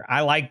point here.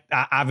 I like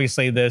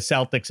obviously the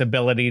Celtics'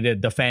 ability to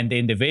defend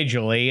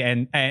individually,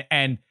 and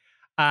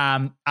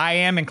I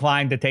am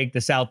inclined to take the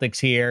Celtics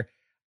here.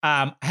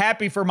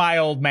 Happy for my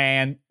old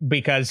man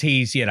because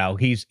he's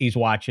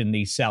watching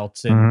these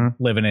Celts and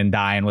living and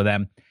dying with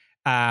them.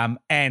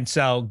 And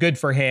so good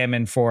for him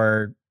and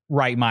for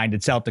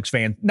right-minded Celtics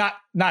fans,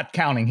 not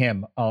counting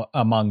him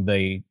among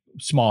the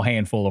small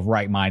handful of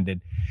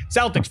right-minded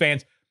Celtics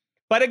fans.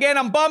 But again,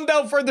 I'm bummed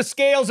out for the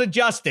scales of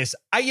justice.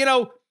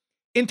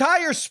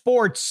 Entire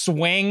sports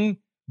swing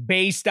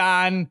based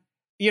on,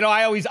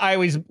 I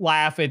always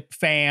laugh at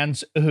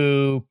fans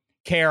who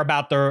care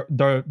about the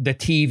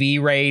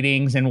TV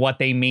ratings and what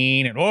they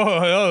mean. And,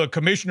 the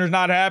commissioner's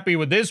not happy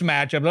with this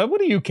matchup. Like, what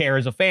do you care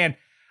as a fan?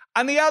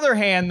 On the other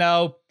hand,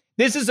 though,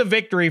 this is a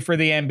victory for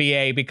the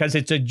NBA because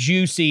it's a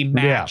juicy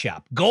matchup. Yeah.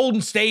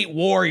 Golden State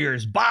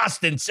Warriors,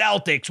 Boston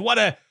Celtics. What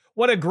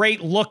a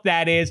great look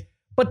that is.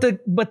 But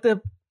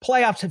the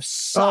playoffs have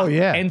sucked. Oh,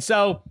 yeah. And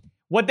so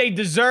what they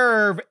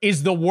deserve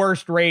is the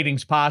worst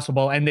ratings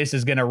possible, and this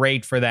is going to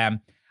rate for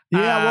them.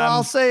 Yeah, well,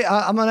 I'll say,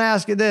 I'm going to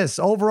ask you this.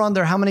 Over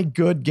under, how many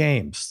good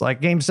games? Like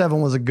Game 7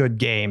 was a good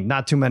game.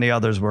 Not too many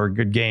others were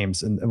good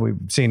games, and we've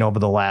seen over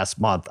the last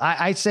month.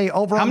 I say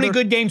over How under, many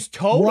good games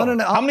total?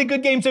 How many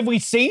good games have we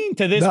seen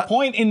to this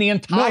point in the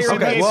entire game?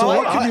 Okay, so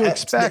what can you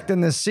expect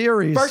in this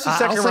series? First and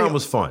second round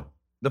was fun.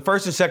 The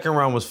first and second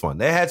round was fun.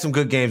 They had some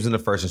good games in the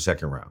first and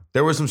second round.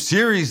 There were some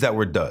series that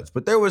were duds,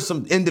 but there were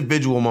some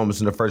individual moments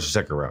in the first and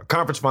second round.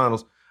 Conference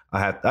finals,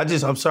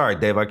 I'm sorry,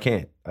 Dave, I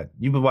can't.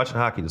 You've been watching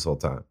hockey this whole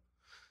time.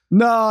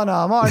 No,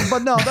 Martin,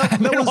 but no,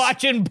 I've been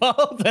watching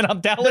both, and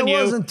I'm telling you,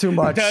 there wasn't too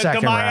much. To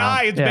my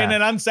eye, it's been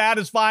an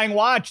unsatisfying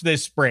watch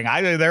this spring.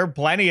 There are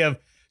plenty of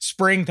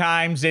spring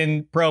times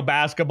in pro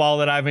basketball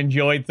that I've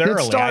enjoyed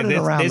thoroughly.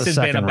 This has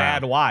been a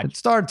bad watch. It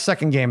started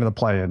second game of the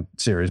play-in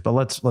series, but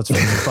let's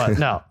finish. But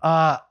no,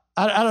 I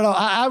don't know.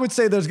 I would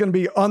say there's going to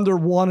be under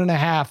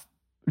 1.5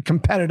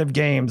 competitive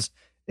games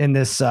in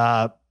this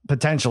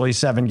potentially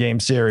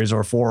 7-game series,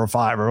 or 4 or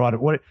 5, or what?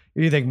 What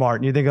do you think,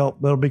 Martin? You think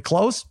it'll be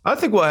close? I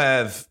think we'll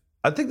have.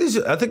 I think this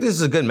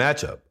is a good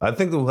matchup. I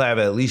think we'll have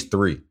at least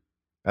three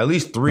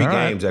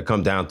games that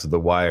come down to the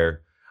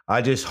wire.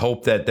 I just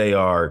hope that they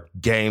are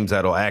games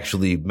that'll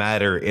actually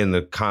matter in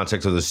the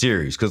context of the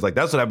series. Because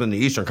that's what happened in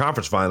the Eastern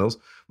Conference Finals.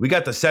 We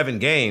got the 7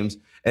 games,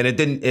 and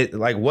it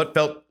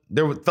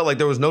felt like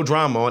there was no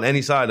drama on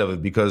any side of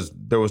it because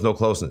there was no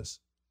closeness.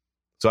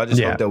 So I just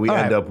hope that we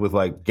end up with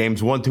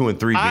games 1, 2, and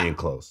 3 being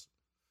close.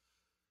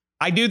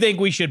 I do think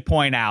we should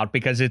point out,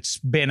 because it's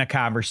been a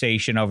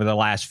conversation over the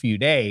last few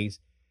days,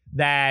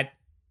 that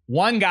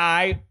one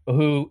guy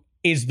who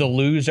is the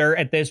loser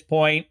at this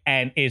point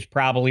and is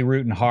probably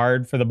rooting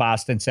hard for the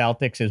Boston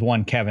Celtics is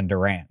one Kevin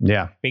Durant.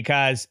 Yeah.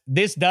 Because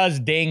this does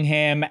ding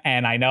him,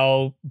 and I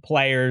know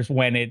players,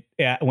 when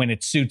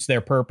it suits their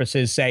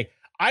purposes, say,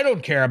 I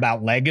don't care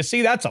about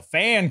legacy. That's a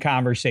fan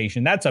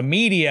conversation. That's a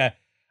media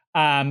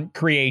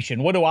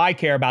creation. What do I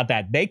care about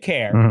that? They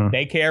care. Mm-hmm.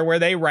 They care where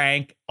they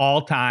rank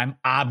all time,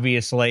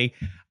 obviously.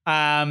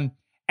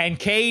 And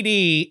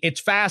KD, it's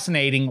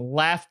fascinating,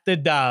 left the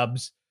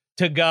Dubs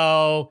to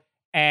go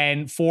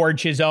and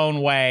forge his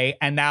own way,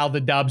 and now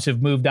the Dubs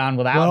have moved on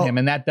without him,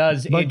 and that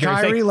does. But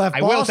Kyrie left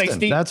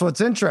Boston. That's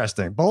what's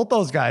interesting. Both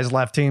those guys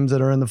left teams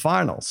that are in the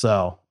finals.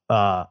 So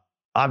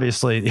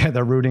obviously,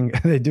 they're rooting.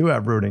 They do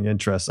have rooting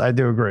interests. I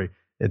do agree.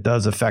 It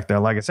does affect their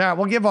legacy. All right,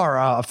 we'll give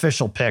our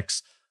official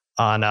picks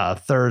on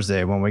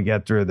Thursday when we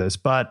get through this.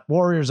 But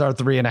Warriors are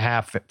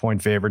 3.5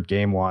 point favorite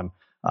game 1.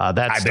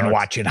 I've been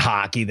watching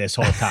hockey this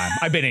whole time.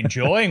 I've been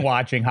enjoying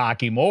watching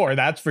hockey more,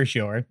 that's for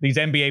sure. These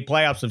NBA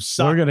playoffs have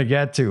sucked. We're going to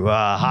get to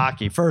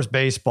hockey. First,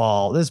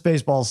 baseball. This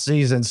baseball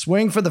season,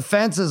 swing for the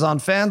fences on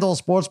FanDuel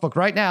Sportsbook.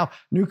 Right now,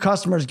 new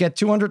customers get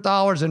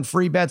 $200 in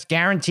free bets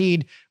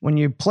guaranteed when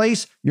you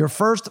place your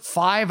first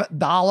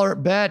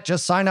 $5 bet.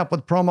 Just sign up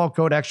with promo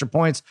code Extra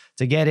Points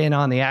to get in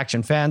on the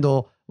action.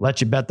 FanDuel let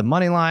you bet the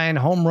money line,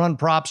 home run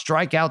props,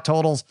 strikeout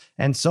totals,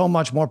 and so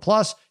much more.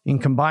 Plus, you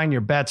can combine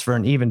your bets for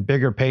an even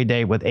bigger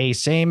payday with a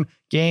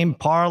same-game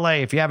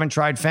parlay. If you haven't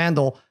tried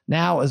FanDuel,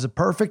 now is a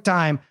perfect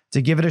time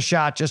to give it a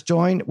shot. Just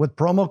join with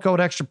promo code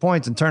Extra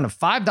Points and turn a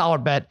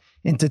 $5 bet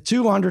into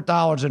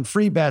 $200 in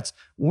free bets,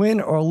 win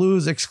or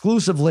lose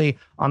exclusively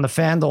on the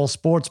FanDuel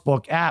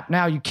Sportsbook app.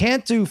 Now, you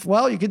can do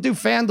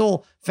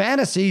FanDuel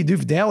Fantasy, do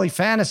daily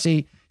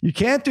fantasy. You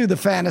can't do the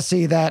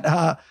fantasy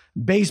that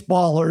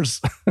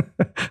baseballers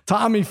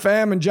Tommy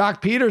Pham and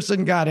Jock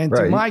Peterson got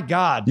into. Right. My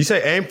God. You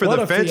say aim for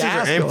the fences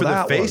or aim for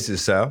the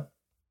faces, Sal?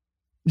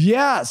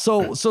 Yeah.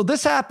 So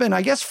this happened,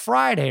 I guess,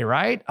 Friday,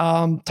 right?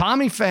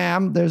 Tommy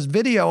Pham, there's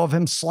video of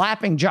him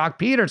slapping Jock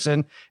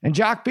Peterson, and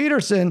Jock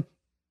Peterson,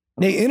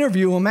 they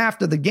interview him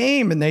after the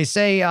game and they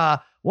say,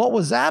 what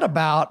was that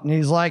about? And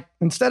he's like,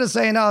 instead of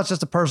saying, oh, it's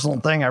just a personal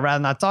thing, I'd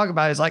rather not talk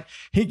about it. He's like,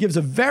 he gives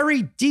a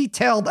very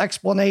detailed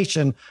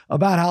explanation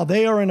about how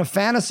they are in a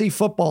fantasy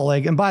football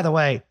league. And by the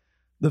way,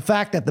 the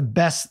fact that the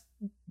best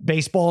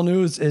baseball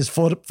news is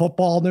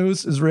football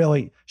news is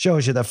really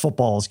shows you that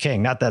football is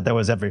king. Not that there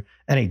was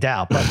any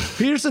doubt, but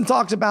Peterson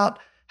talks about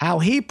how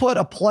he put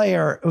a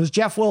player, it was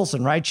Jeff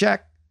Wilson, right,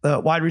 Check? The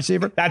wide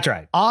receiver? That's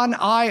right. On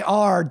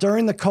IR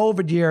during the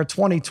COVID year,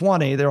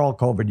 2020. They're all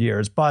COVID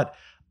years. But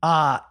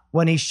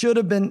when he should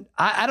have been,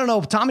 I don't know,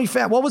 Tommy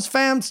Pham, what was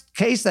Pham's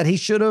case that he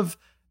should have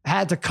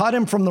had to cut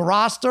him from the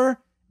roster?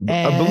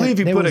 I believe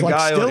he put a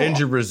guy on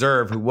injured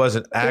reserve who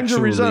wasn't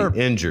actually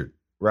injured,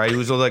 right? He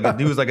was like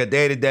a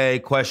day-to-day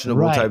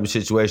questionable type of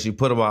situation. He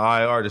put him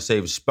on IR to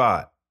save a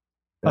spot.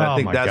 And I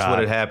think that's what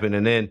had happened.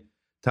 And then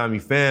Tommy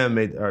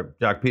Pham or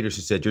Jock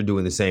Peterson said, you're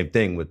doing the same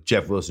thing with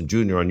Jeff Wilson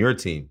Jr. on your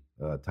team.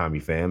 Tommy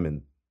Pham,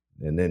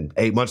 and then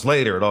 8 months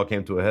later, it all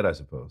came to a head, I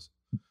suppose.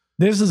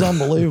 This is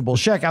unbelievable.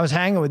 Sheck, I was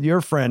hanging with your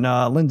friend,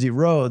 Lindsay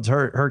Rhodes.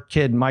 Her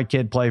kid, my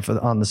kid, play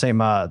on the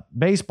same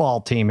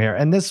baseball team here.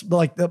 And this,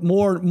 like, the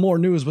more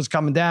news was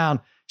coming down.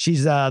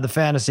 She's the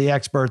fantasy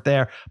expert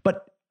there.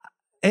 But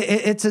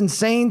it's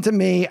insane to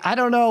me. I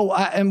don't know.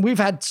 And we've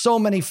had so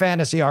many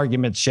fantasy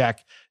arguments, Sheck,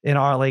 in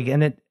our league.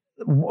 And it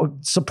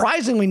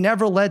surprisingly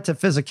never led to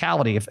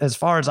physicality, as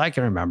far as I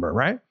can remember,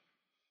 right?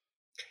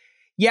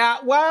 Yeah,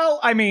 well,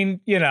 I mean,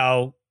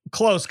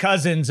 close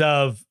cousins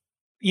of,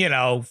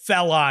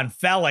 fella on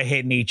fella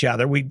hitting each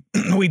other. We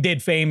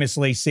did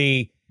famously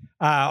see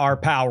our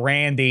pal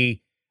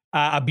Randy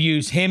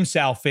abuse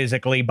himself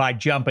physically by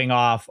jumping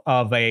off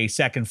of a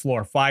second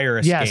floor fire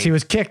escape. Yes, he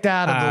was kicked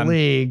out of the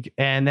league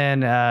and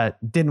then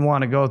didn't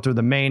want to go through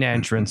the main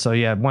entrance. So,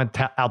 went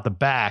out the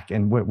back,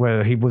 and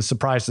where he was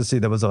surprised to see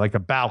there was like a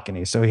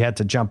balcony. So he had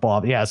to jump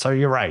off. Yeah, so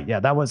you're right.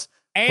 Yeah, that was...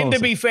 And to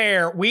be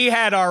fair, we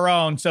had our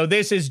own. So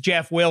this is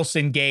Jeff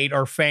Wilson Gate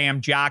or Pham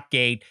Jock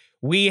Gate.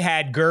 We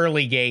had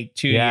Gurley Gate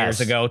 2 years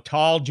ago.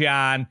 Tall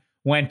John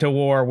went to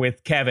war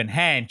with Kevin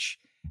Hench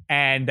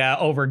and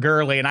over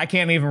Gurley. And I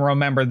can't even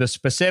remember the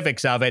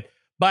specifics of it.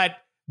 But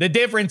the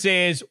difference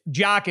is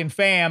Jock and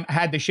Pham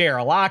had to share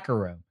a locker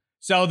room.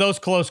 So those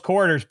close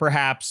quarters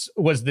perhaps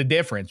was the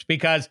difference,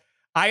 because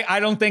I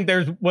don't think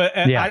there's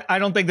I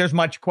don't think there's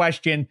much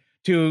question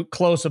to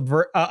close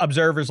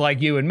observers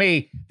like you and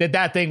me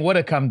that thing would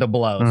have come to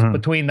blows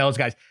between those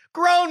guys.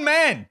 Grown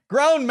men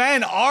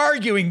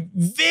arguing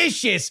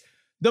vicious,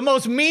 the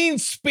most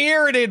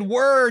mean-spirited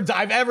words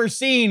I've ever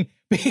seen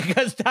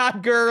because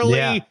Todd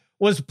Gurley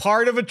was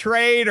part of a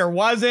trade or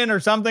wasn't or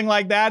something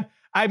like that.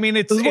 I mean,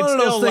 it's one of those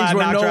still things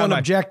where no one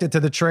objected to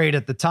the trade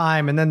at the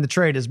time, and then the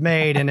trade is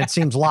made, and it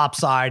seems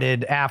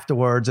lopsided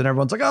afterwards, and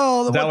everyone's like,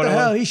 "Oh, what the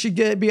hell? He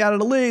should be out of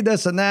the league,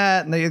 this and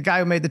that." And the guy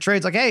who made the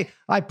trade's like, "Hey,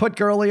 I put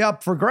Gurley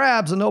up for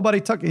grabs, and nobody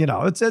took it."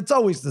 It's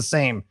always the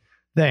same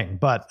thing.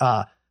 But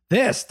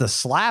the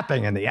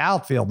slapping in the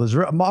outfield is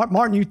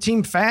Martin. You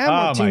team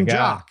Pham or team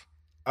Jock?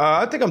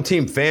 I think I'm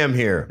team Pham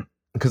here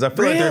because I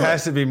feel like there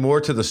has to be more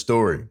to the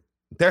story.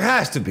 There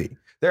has to be.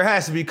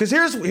 Because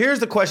here's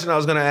the question I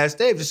was going to ask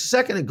Dave just a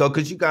second ago,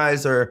 because you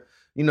guys are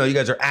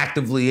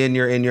actively in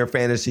your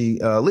fantasy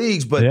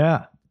leagues, but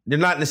you're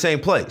not in the same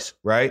place,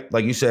 right?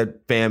 Like you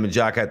said, Pham and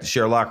Jock had to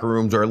share locker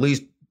rooms, or at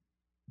least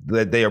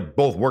that they are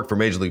both work for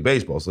Major League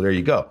Baseball. So there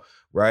you go,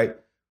 right?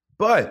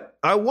 But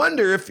I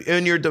wonder if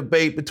in your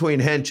debate between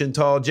Hench and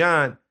Tall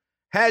John,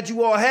 had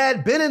you all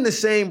been in the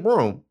same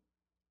room,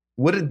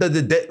 would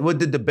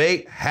the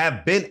debate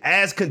have been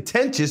as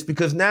contentious?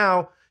 Because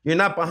now you're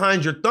not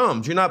behind your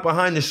thumbs. You're not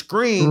behind the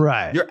screen.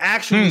 Right. You're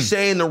actually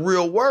saying the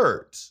real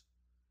words.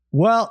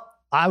 Well,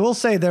 I will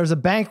say there's a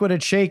banquet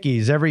at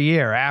Shakey's every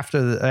year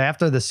after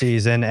the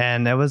season,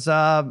 and it was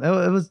kind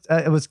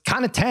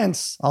of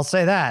tense. I'll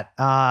say that.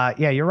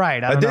 You're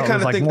right. I did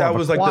kind of think that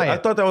was like I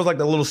thought that was like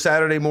the little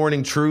Saturday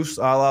morning truce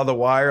a la The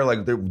Wire.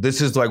 Like this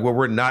is like where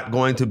we're not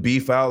going to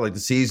beef out. Like the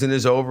season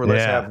is over.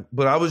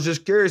 But I was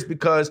just curious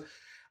because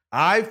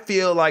I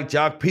feel like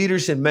Jock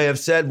Peterson may have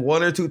said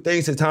one or two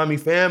things to Tommy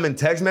Pham in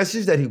text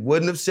messages that he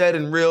wouldn't have said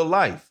in real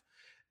life.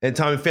 And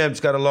Tommy Pham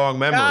just got a long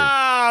memory.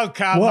 Oh,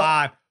 come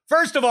on.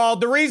 First of all,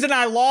 the reason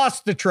I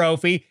lost the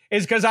trophy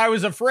is because I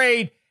was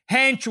afraid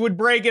Hench would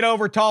break it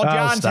over Tall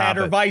John's head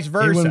or vice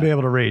versa. He wouldn't be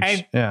able to reach.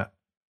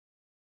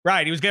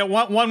 Right. He was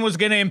one was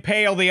going to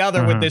impale the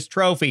other with this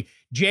trophy.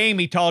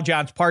 Jamie, Tall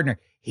John's partner,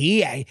 he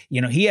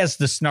has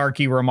the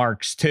snarky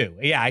remarks too.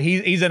 Yeah,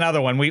 he's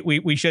another one.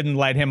 We shouldn't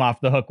let him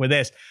off the hook with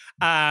this.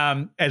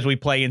 As we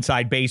play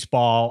inside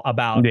baseball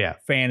about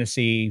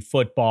fantasy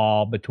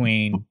football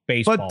between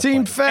baseball. But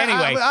Team Pham,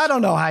 anyway, I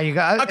don't know how you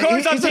got. Of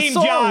course, I'm Team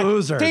Jock.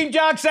 Loser. Team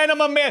Jock sent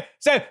him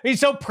said he's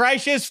so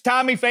precious.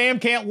 Tommy Pham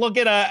can't look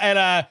at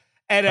a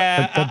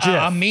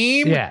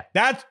meme. Yeah, is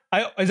that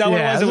what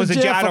it was? It was a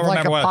GIF. I don't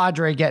remember what.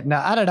 Padre getting.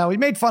 I don't know. He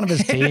made fun of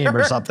his team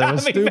or something. It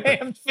was stupid.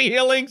 Pham's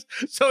feelings,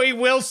 so he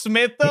Will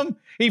Smith them.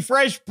 He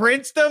Fresh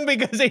Prince them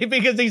because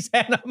he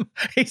sent them.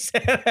 He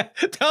said,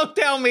 "Don't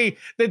tell me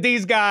that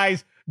these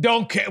guys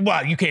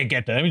Well, you can't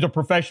get to him. He's a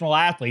professional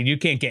athlete. You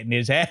can't get in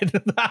his head.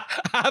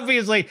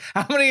 Obviously,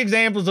 how many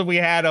examples have we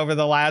had over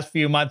the last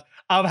few months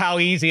of how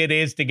easy it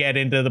is to get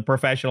into the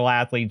professional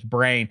athlete's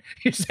brain?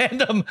 You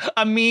send him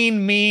a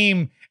mean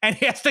meme and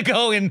he has to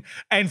go in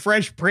and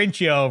fresh print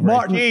you over.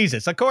 Martin,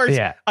 Jesus. Of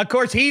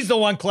course, he's the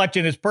one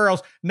clutching his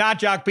pearls, not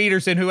Jock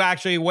Peterson, who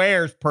actually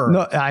wears pearls.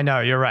 No, I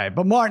know, you're right.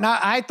 But Martin,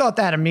 I thought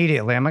that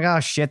immediately. I'm like, oh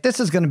shit, this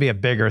is going to be a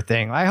bigger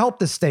thing. I hope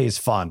this stays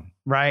fun.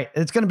 Right.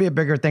 It's going to be a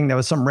bigger thing. There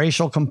was some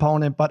racial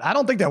component, but I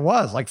don't think there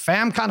was. Like,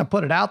 Fam kind of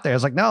put it out there.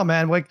 It's like, no,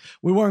 man, we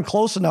weren't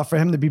close enough for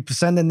him to be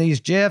sending these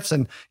GIFs.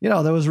 And,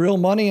 there was real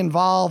money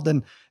involved.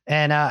 And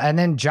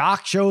then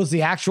Jock shows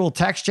the actual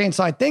text chain.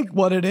 So I think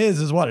what it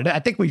is what it is. I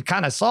think we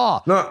kind of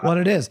saw what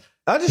it is.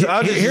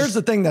 Here's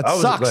the thing that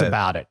sucks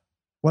about it.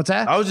 What's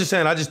that? I was just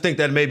saying, I just think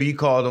that maybe he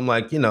called him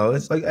like,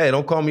 it's like, hey,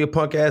 don't call me a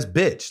punk ass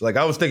bitch. Like,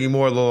 I was thinking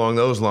more along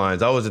those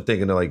lines. I was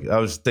thinking like,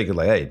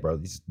 hey, bro,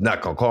 he's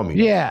not going to call me.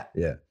 Yeah.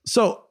 Yeah.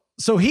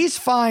 So he's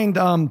fined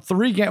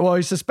 3 games. Well,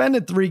 he's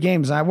suspended 3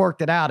 games, and I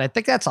worked it out. I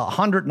think that's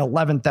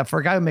 $111,000 for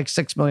a guy who makes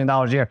 $6 million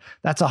a year.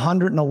 That's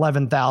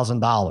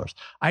 $111,000.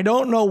 I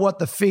don't know what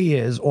the fee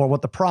is or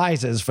what the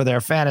prize is for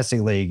their fantasy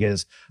league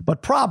is,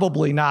 but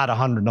probably not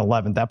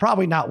 $111,000.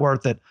 Probably not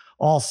worth it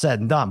all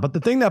said and done. But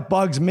the thing that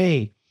bugs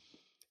me,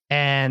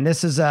 and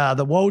this is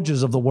the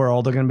Wojs of the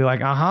world are going to be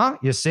like,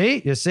 you see?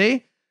 Is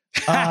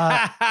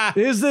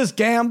this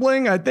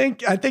gambling? I think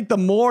the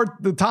more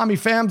the Tommy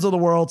Phams of the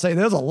world say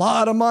there's a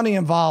lot of money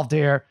involved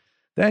here,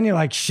 then you're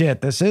like,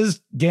 shit, this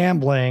is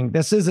gambling.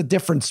 This is a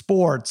different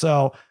sport.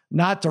 So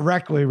not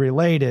directly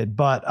related,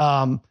 but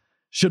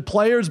should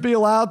players be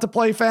allowed to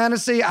play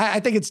fantasy?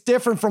 I think it's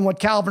different from what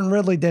Calvin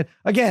Ridley did.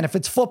 Again, if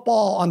it's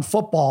football on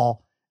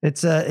football,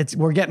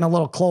 we're getting a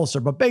little closer,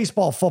 but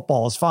baseball,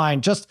 football is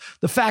fine. Just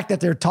the fact that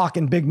they're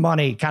talking big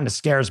money kind of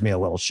scares me a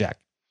little, Sheck.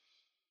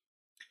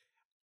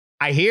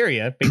 I hear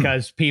you,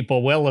 because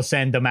people will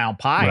ascend to Mount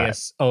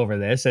Pius over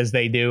this, as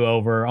they do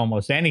over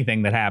almost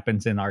anything that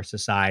happens in our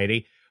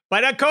society.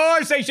 But of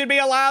course they should be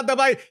allowed to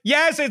play.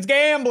 Yes, it's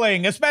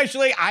gambling,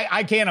 especially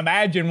I can't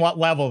imagine what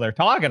level they're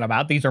talking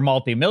about. These are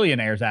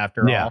multimillionaires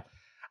after all.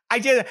 I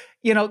just,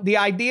 the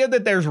idea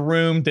that there's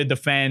room to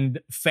defend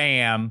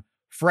Fam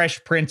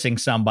fresh printing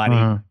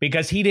somebody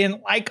because he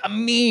didn't like a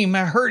meme,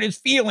 it hurt his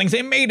feelings,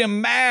 it made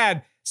him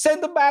mad.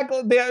 Send them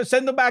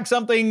back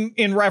something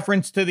in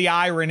reference to the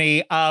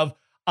irony of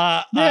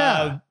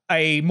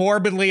a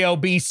morbidly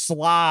obese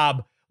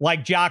slob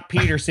like Jock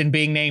Peterson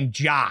being named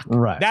Jock.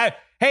 Right.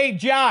 Hey,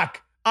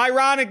 Jock,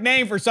 ironic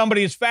name for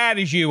somebody as fat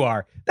as you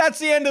are. That's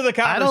the end of the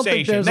conversation. I don't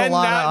think there's a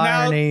lot of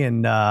irony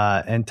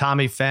in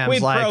Tommy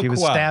Pham's life. He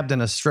was stabbed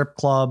in a strip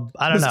club.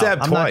 I don't know.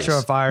 I'm not sure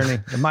if irony.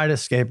 It might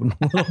escape him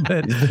a little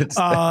bit.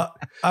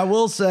 I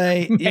will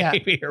say,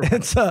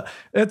 it's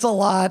a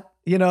lot.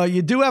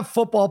 You do have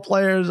football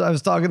players. I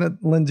was talking to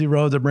Lindsay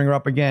Rhodes to bring her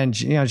up again.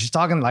 She's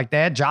talking like they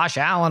had Josh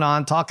Allen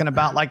on, talking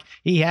about like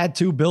he had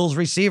 2 Bills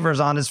receivers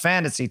on his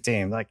fantasy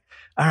team. Like,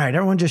 all right,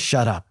 everyone just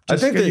shut up. I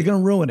think you're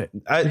going to ruin it.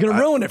 You're going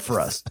to ruin it for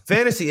us.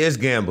 Fantasy is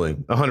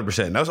gambling,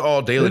 100%. That's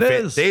all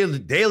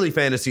daily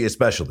fantasy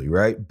especially,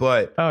 right?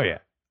 But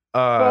of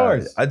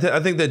course. I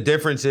think the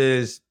difference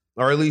is,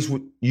 or at least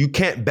you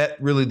can't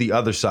bet really the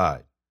other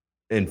side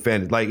in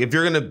fantasy. Like, if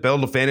you're going to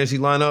build a fantasy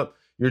lineup,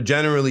 you're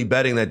generally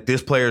betting that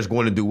this player is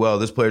going to do well,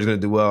 this player is going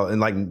to do well, and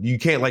like you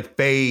can't like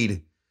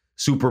fade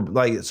super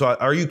like. So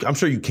I'm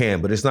sure you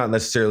can, but it's not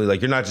necessarily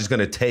like you're not just going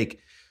to take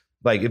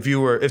like if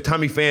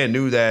Tommy Pham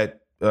knew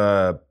that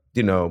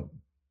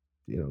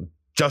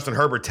Justin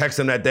Herbert texted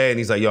him that day and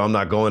he's like, yo, I'm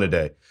not going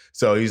today,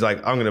 so he's like,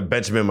 I'm going to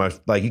bench him in my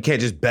like. You can't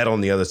just bet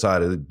on the other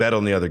side of bet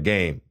on the other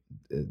game.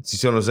 You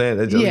see what I'm saying?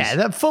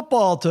 That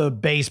football to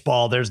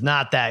baseball, there's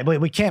not that.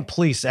 We can't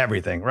police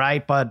everything,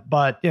 right? But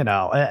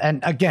and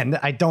again,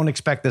 I don't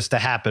expect this to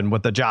happen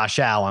with the Josh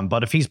Allen,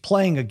 but if he's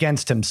playing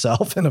against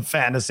himself in a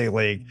fantasy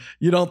league,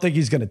 you don't think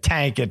he's going to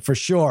tank it for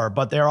sure.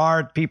 But there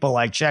are people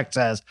like Czech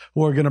says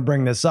who are going to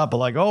bring this up, but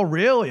like, oh,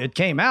 really? It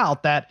came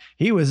out that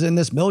he was in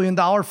this $1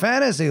 million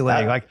fantasy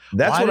league. Like,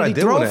 that's why what did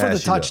he throw for the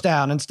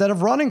touchdown instead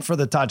of running for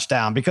the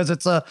touchdown? Because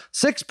it's a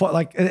 6-point,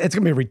 like it's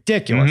going to be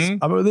ridiculous.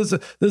 I mean, this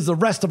is the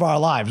rest of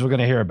our lives. We're going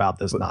to hear about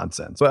this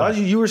nonsense. But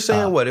you were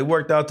saying it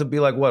worked out to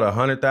be like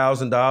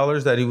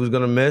 $100,000 that he was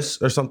going to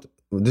miss or something.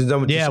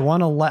 Yeah,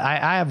 111.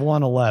 I have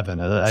 111.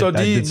 I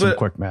did some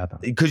quick math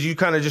because you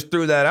kind of just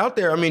threw that out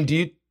there. I mean,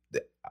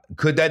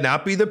 could that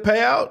not be the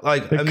payout?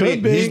 Like,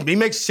 he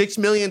makes $6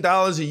 million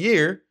a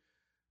year.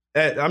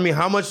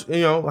 How much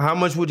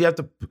would you have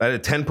to at a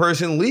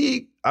 10-person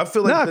league? I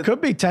feel like it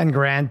could be 10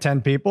 grand,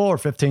 10 people, or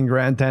 15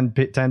 grand,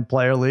 10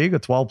 player league, a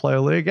 12 player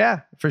league.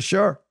 Yeah, for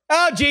sure.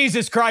 Oh,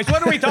 Jesus Christ.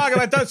 What are we talking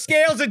about? The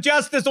scales of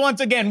justice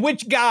once again.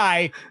 Which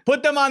guy,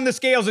 put them on the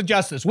scales of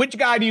justice. Which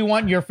guy do you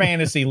want in your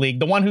fantasy league?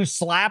 The one who's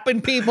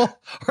slapping people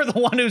or the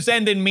one who's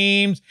sending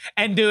memes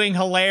and doing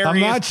hilarious I'm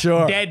not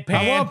sure. deadpan?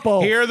 I want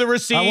both. Here are the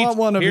receipts. I want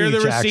one of Here are each, the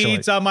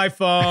receipts actually. on my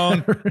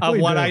phone really of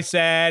what I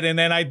said. And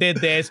then I did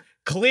this.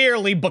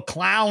 clearly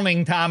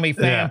beclowning Tommy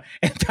Pham,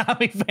 and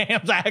Tommy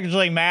Pham's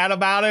actually mad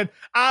about it.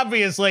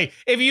 Obviously,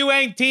 if you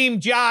ain't Team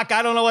Jock,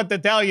 I don't know what to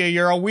tell you.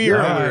 You're a weirdo. You're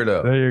a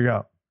weirdo. There you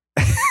go.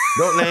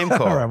 Don't name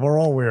call. All right, we're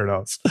all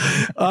weirdos.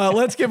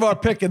 Let's give our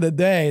pick of the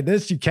day.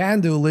 This you can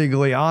do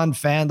legally on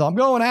FanDuel. I'm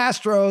going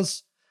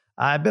Astros.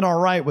 I've been all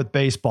right with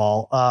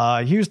baseball.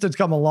 Houston's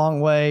come a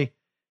long way.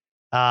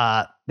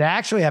 They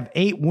actually have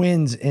 8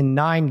 wins in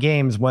 9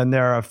 games when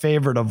they're a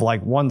favorite of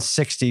like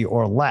 160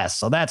 or less.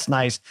 So that's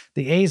nice.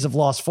 The A's have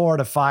lost 4 out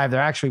of 5. They're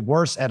actually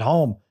worse at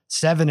home,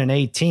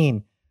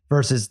 7-18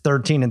 versus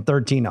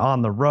 13-13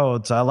 on the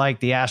road. So I like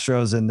the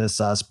Astros in this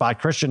spot.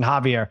 Christian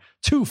Javier,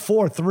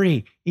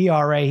 2.43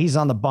 ERA. He's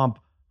on the bump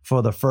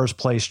for the first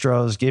place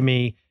Stros. Give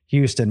me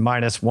Houston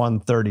minus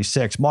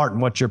 136. Martin,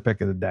 what's your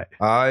pick of the day?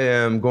 I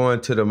am going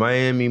to the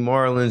Miami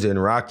Marlins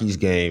and Rockies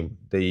game.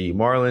 The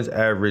Marlins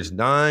averaged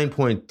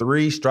 9.3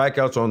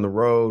 strikeouts on the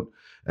road.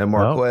 And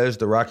Marquez,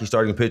 the Rocky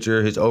starting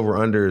pitcher, his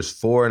over-under is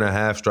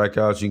 4.5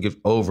 strikeouts. You can give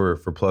over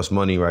for plus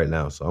money right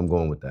now. So I'm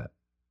going with that.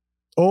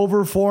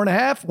 Over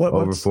 4.5?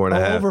 Over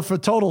 4.5. Over for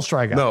total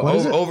strikeouts. No,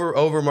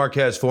 over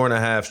Marquez,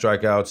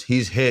 4.5 strikeouts.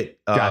 He's hit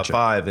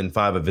 5 in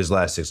 5 of his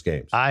last 6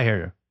 games. I hear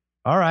you.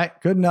 All right,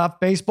 good enough.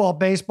 Baseball.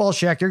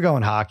 Shaq, you're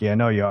going hockey. I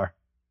know you are.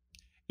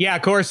 Yeah,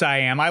 of course I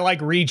am. I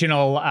like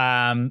regional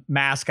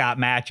mascot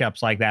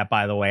matchups like that,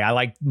 by the way. I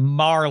like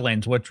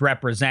Marlins, which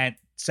represent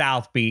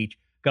South Beach,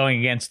 going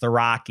against the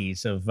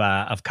Rockies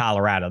of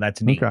Colorado.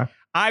 That's neat. Okay.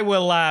 I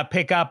will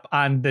pick up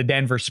on the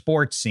Denver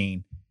sports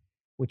scene,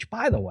 which,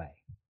 by the way,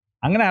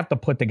 I'm going to have to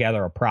put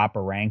together a proper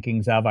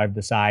rankings of. I've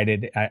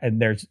decided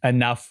there's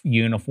enough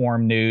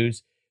uniform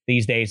news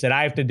these days that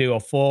I have to do a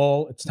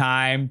full, it's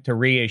time to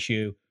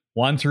reissue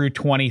 1 through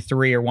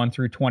 23 or 1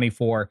 through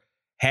 24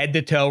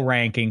 head-to-toe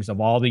rankings of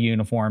all the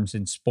uniforms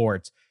in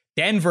sports.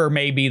 Denver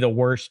may be the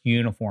worst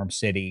uniform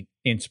city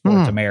in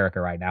sports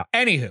America right now.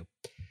 Anywho,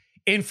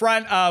 in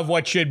front of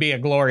what should be a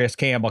glorious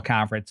Campbell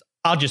Conference,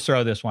 I'll just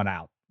throw this one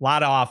out. A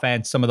lot of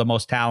offense, some of the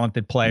most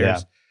talented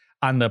players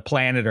on the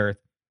planet Earth.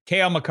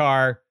 Cale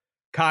Makar,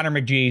 Connor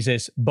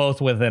McJesus, both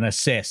with an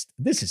assist.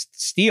 This is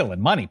stealing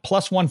money,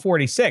 plus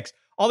 146.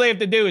 All they have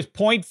to do is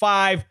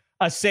 0.5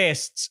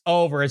 assists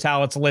over is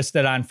how it's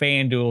listed on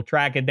FanDuel.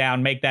 Track it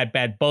down, make that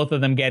bet. Both of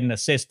them get an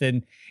assist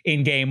in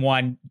game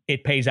 1.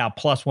 It pays out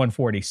plus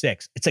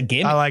 146. It's a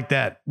gimme. I like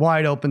that.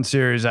 Wide open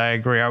series. I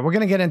agree. All right, we're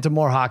going to get into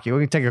more hockey. We're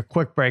going to take a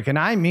quick break, and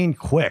I mean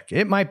quick.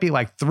 It might be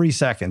like 3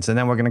 seconds, and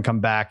then we're going to come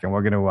back, and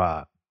we're going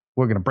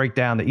to break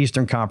down the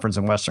Eastern Conference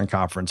and Western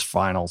Conference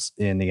finals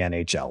in the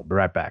NHL. We'll be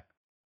right back.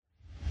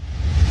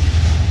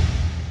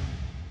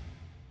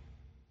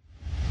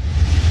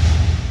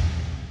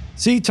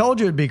 See, told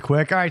you it'd be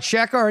quick. All right,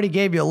 Shaq already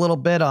gave you a little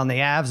bit on the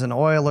Avs and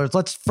Oilers.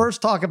 Let's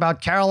first talk about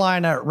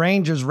Carolina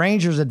Rangers.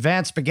 Rangers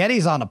advance.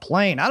 Spaghetti's on a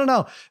plane. I don't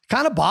know. It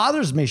kind of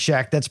bothers me,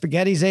 Shaq, that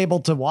Spaghetti's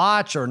able to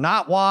watch or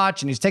not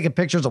watch, and he's taking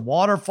pictures of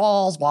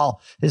waterfalls while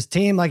his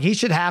team, like, he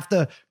should have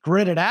to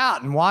grit it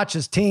out and watch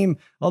his team,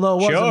 although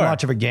it wasn't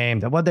much of a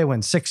game. What'd they win,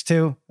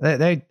 6-2?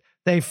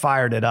 They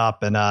fired it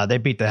up, and they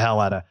beat the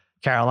hell out of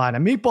Carolina.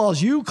 Meatballs,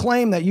 you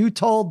claim that you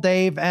told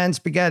Dave and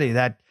Spaghetti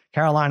that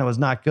Carolina was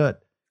not good.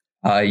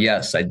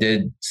 Yes, I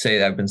did say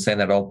that. I've been saying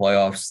that all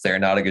playoffs. They're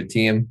not a good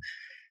team.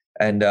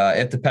 And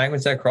if the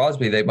Penguins had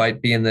Crosby, they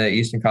might be in the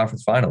Eastern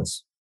Conference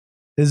Finals.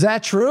 Is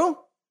that true?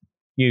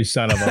 You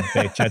son of a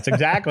bitch. That's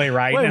exactly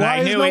right. Wait, and why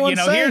I knew is no it. one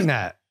saying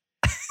that?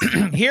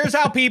 Here's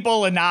how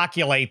people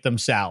inoculate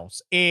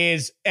themselves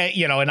is,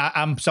 and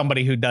I'm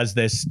somebody who does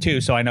this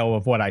too, so I know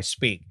of what I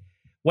speak.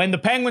 When the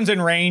Penguins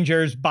and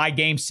Rangers by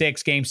game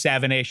 6, game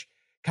 7-ish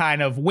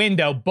kind of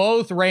window,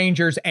 both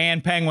Rangers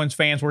and Penguins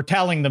fans were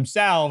telling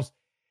themselves,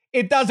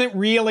 it doesn't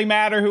really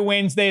matter who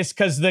wins this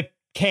because the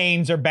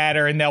Canes are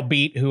better and they'll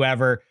beat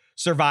whoever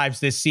survives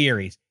this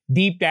series.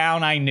 Deep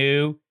down, I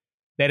knew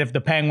that if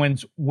the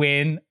Penguins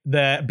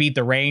beat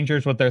the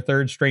Rangers with their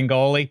third string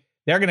goalie,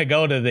 they're going to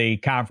go to the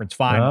conference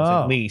finals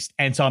at least.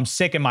 And so I'm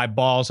sick in my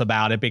balls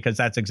about it because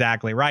that's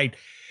exactly right.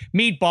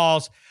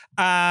 Meatballs,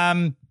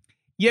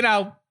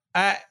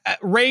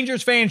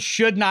 Rangers fans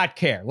should not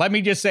care. Let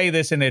me just say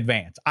this in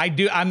advance.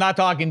 I'm not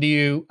talking to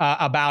you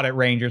about it,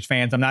 Rangers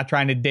fans. I'm not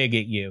trying to dig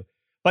at you.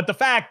 But the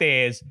fact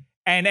is,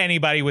 and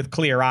anybody with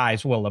clear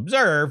eyes will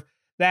observe,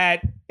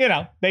 that,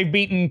 they've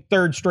beaten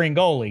third string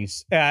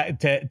goalies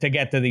to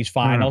get to these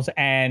finals.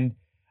 And,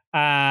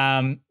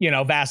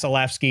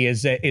 Vasilevsky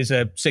is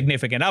a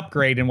significant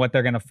upgrade in what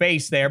they're going to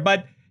face there.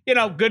 But,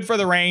 good for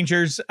the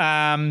Rangers.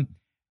 Hard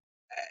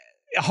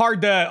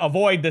to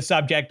avoid the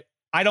subject.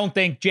 I don't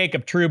think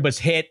Jacob Trouba's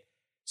hit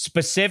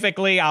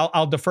specifically.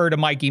 I'll defer to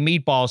Mikey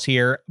Meatballs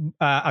here.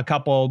 A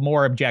couple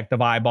more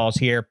objective eyeballs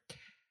here.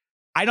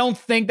 I don't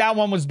think that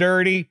one was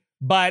dirty,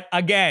 but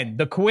again,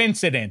 the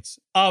coincidence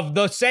of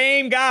the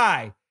same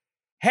guy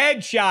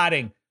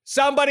headshotting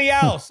somebody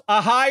else,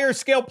 a higher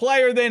skill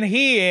player than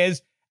he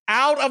is,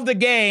 out of the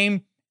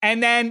game,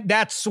 and then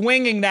that's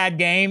swinging that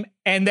game,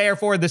 and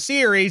therefore the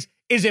series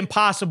is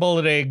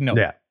impossible to ignore.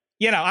 Yeah.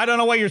 I don't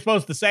know what you're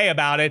supposed to say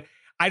about it.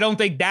 I don't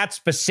think that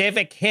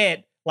specific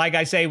hit, like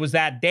I say, was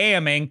that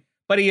damning,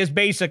 but he has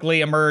basically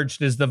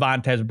emerged as the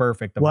Vontaze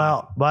Burfict.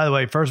 Well, by the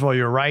way, first of all,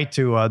 you're right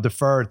to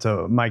defer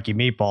to Mikey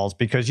Meatballs,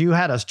 because you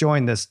had us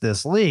join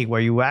this league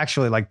where you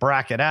actually like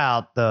bracket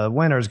out the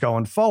winners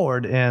going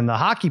forward in the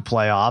hockey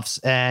playoffs,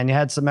 and you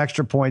had some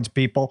extra points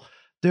people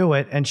do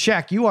it. And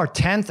Shaq, you are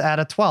 10th out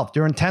of 12th.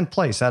 You're in 10th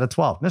place out of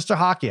 12. Mr.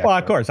 Hockey expert. Well,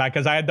 of course,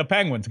 because I had the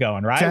Penguins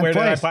going, right? Where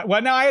did I play?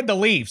 Well, no, I had the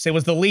Leafs. It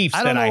was the Leafs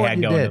that I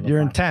had going. You're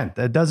in 10th.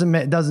 It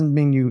doesn't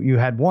mean you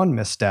had one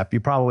misstep.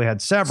 You probably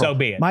had several. So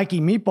be it. Mikey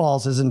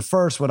Meatballs is in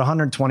first with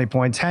 120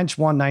 points. Hench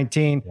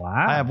 119. Wow.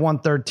 I have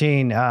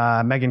 113.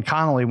 Megan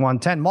Connolly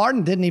 110.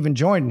 Martin didn't even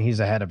join, and he's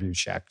ahead of you,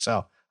 Shaq.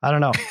 So I don't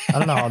know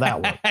how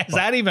that works. Is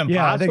that even possible?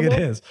 Yeah, I think it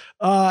is.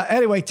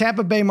 Anyway,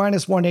 Tampa Bay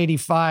minus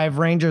 185.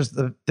 Rangers,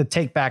 the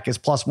take back is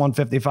plus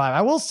 155.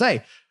 I will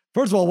say,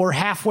 first of all, we're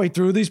halfway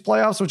through these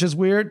playoffs, which is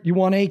weird. You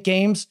won 8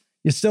 games.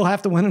 You still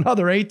have to win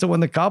another 8 to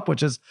win the cup,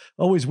 which is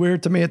always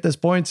weird to me at this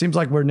point. Seems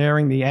like we're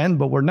nearing the end,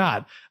 but we're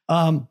not.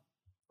 The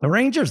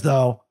Rangers,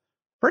 though,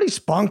 pretty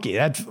spunky.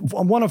 That's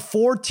one of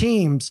 4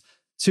 teams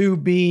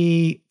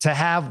to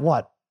have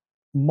what?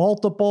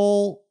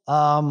 Multiple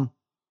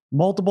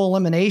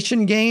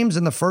elimination games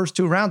in the first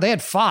 2 rounds. They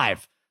had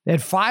 5. They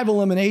had 5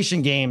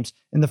 elimination games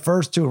in the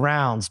first 2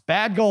 rounds.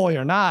 Bad goalie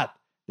or not,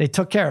 they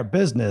took care of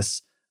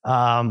business.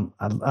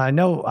 I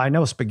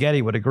know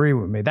Spaghetti would agree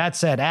with me. That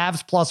said,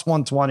 Avs plus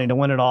 120 to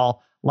win it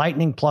all.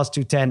 Lightning plus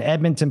 210.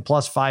 Edmonton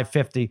plus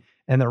 550.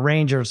 And the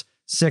Rangers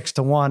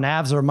 6-1.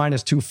 Avs are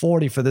minus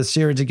 240 for this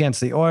series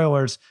against the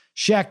Oilers.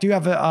 Shaq, do you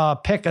have a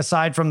pick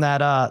aside from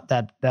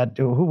that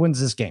who wins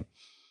this game?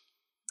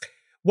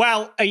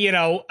 Well,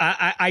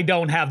 I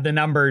don't have the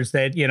numbers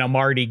that,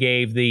 Marty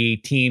gave the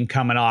team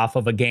coming off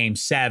of a game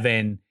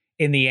 7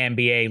 in the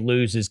NBA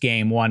loses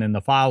game 1 in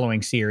the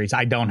following series.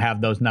 I don't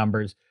have those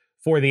numbers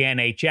for the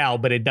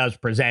NHL, but it does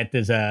present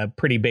as a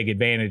pretty big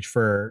advantage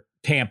for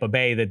Tampa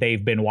Bay that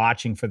they've been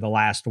watching for the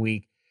last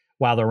week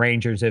while the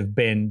Rangers have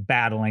been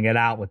battling it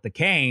out with the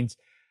Canes.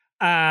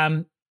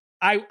 I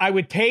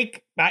will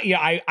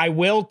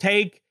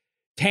take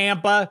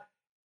Tampa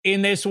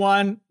in this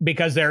one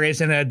because there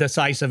isn't a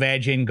decisive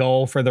edge in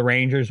goal for the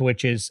Rangers,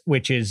 which is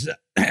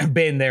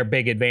been their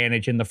big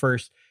advantage in the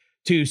first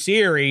 2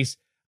 series.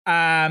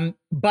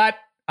 But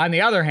on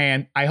the other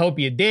hand, I hope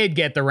you did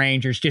get the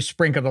Rangers, just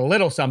sprinkled a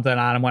little something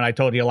on them when I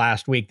told you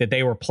last week that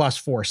they were plus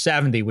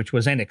 470, which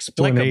was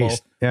inexplicable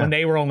when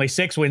they were only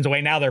 6 wins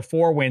away. Now they're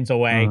 4 wins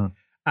away.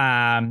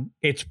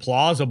 It's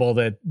plausible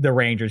that the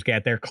Rangers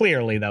get there.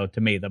 Clearly, though,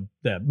 to me,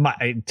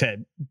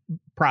 to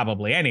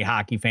probably any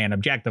hockey fan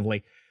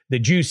objectively, the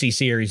juicy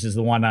series is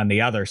the one on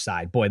the other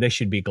side. Boy, this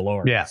should be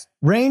glorious.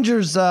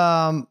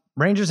 Yeah.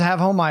 Rangers have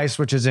home ice,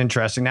 which is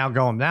interesting. I'm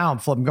going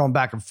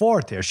back and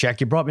forth here.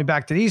 Shaq, you brought me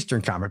back to the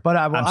Eastern Conference, but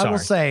I will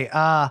say,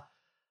 and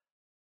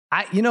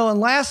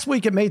last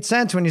week it made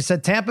sense when you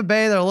said Tampa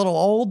Bay, they're a little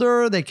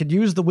older. They could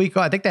use the week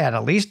off. I think they had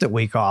at least a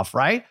week off,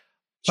 right?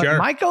 But sure. It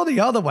might go the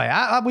other way.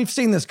 We've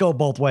seen this go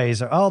both ways.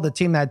 The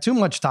team had too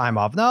much time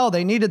off. No,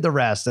 they needed the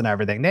rest and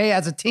everything. They,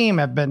 as a team,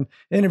 have been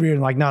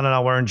interviewing like,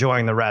 no, we're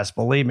enjoying the rest.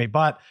 Believe me.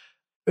 But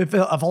if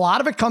a lot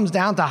of it comes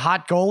down to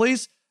hot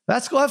goalies,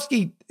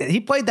 Vasilevsky,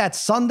 he played that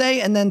Sunday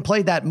and then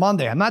played that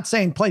Monday. I'm not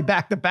saying play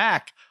back to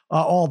back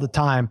all the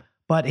time,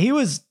 but he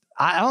was.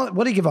 What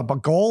did he give up? A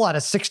goal out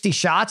of 60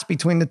 shots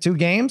between the 2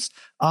 games?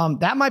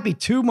 That might be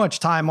too much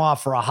time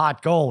off for a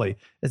hot goalie.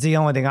 Is the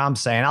only thing I'm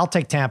saying. I'll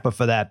take Tampa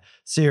for that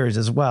series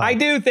as well. I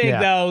do think,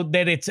 though,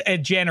 that it's a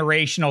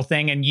generational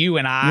thing. And you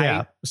and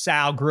I,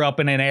 Sal, grew up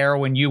in an era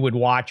when you would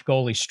watch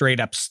goalies straight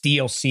up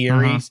steal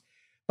series.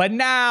 But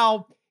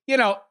now,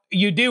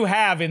 you do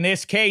have, in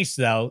this case,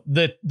 though,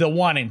 the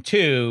 1 and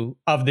 2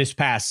 of this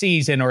past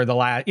season or the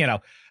last,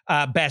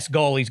 best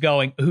goalies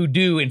going who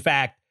do, in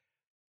fact,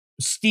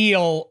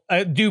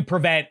 do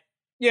prevent,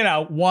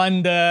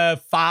 1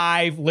 to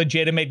 5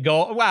 legitimate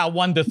goal. Well,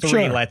 1 to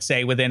 3, let's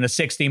say, within a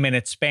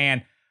 60-minute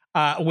span,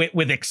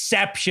 with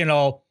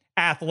exceptional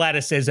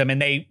athleticism,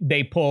 and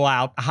they pull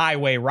out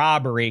highway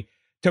robbery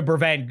to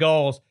prevent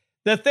goals.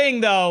 The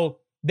thing, though,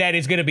 that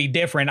is going to be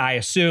different, I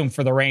assume,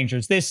 for the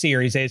Rangers this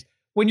series is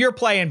when you're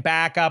playing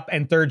backup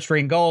and third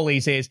string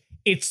goalies,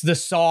 it's the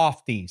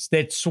softies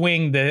that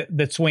swing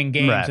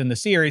games in the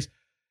series.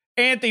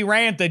 Antti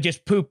Ranta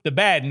just pooped the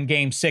bed in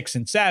game 6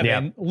 and 7.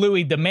 Yep.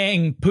 Louis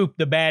Domingue pooped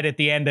the bed at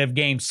the end of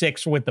game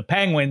 6 with the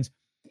Penguins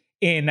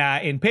in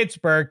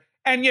Pittsburgh.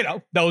 And,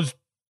 those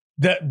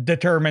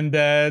determined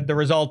the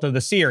result of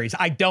the series.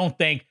 I don't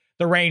think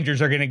the Rangers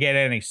are going to get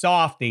any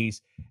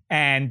softies.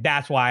 And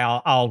that's why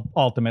I'll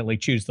ultimately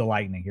choose the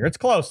Lightning here. It's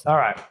close. All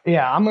right.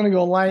 Yeah, I'm going to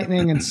go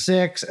Lightning in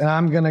 6. And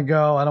I'm going to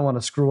go, I don't want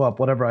to screw up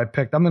whatever I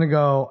picked. I'm going to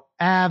go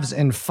Avs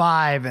in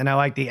 5. And I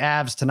like the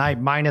Avs tonight,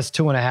 minus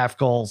 2.5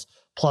 goals.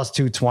 Plus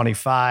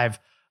 225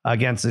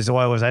 against these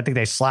Oilers. I think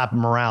they slap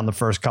them around the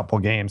first couple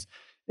games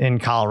in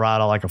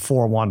Colorado, like a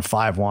 4-1,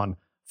 5-1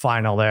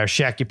 final there.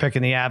 Shaq, you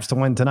picking the Avs to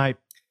win tonight?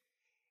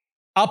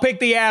 I'll pick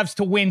the Avs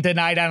to win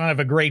tonight. I don't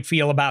have a great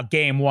feel about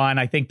game one.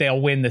 I think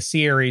they'll win the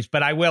series,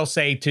 but I will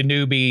say to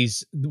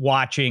newbies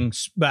watching,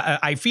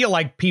 I feel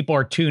like people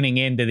are tuning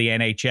into the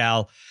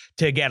NHL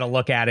to get a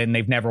look at it, and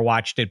they've never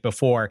watched it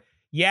before.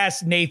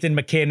 Yes, Nathan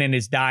McKinnon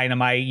is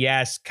dynamite.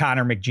 Yes,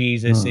 Connor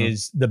McJesus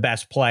is the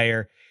best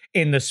player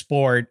in the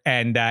sport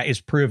and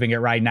is proving it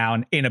right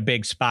now in a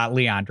big spot.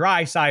 Leon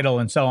Draisaitl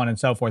and so on and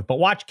so forth. But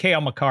watch Cale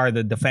Makar,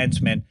 the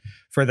defenseman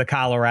for the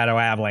Colorado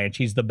Avalanche.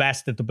 He's the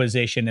best at the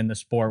position in the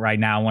sport right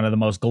now. One of the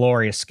most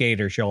glorious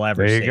skaters you'll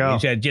ever see. Go.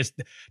 He's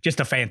just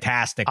a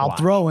fantastic I'll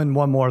throw in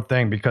one more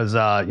thing because,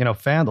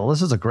 FanDuel,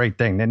 this is a great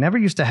thing. They never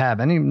used to have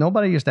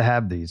nobody used to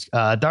have these.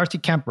 Darcy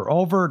Kemper,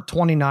 over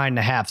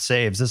 29.5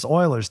 saves. This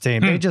Oilers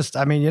team, they just,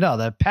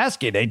 the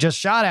pesky, they just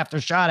shot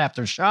after shot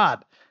after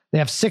shot. They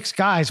have 6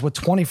 guys with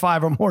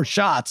 25 or more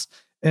shots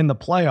in the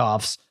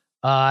playoffs.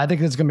 I think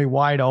it's going to be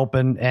wide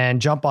open,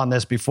 and jump on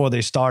this before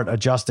they start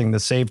adjusting the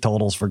save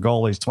totals for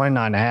goalies.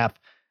 29.5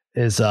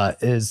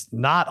 is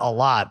not a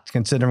lot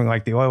considering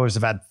like the Oilers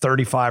have had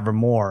 35 or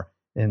more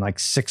in like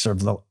 6 of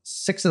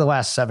the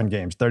last 7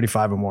 games,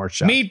 35 or more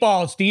shots.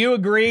 Meatballs, do you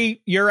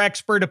agree? Your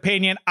expert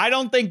opinion. I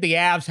don't think the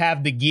Avs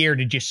have the gear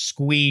to just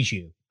squeeze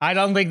you. I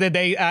don't think that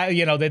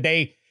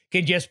they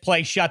can just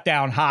play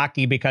shutdown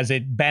hockey because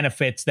it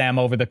benefits them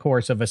over the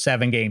course of a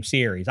 7-game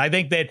series. I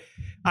think that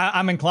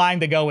I'm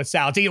inclined to go with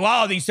Sal.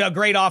 These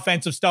great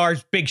offensive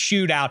stars, big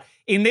shootout.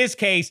 In this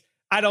case,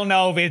 I don't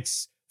know if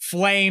it's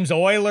Flames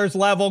Oilers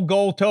level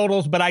goal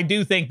totals, but I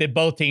do think that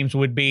both teams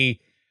would be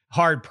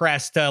hard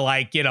pressed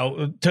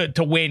to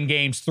to win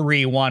games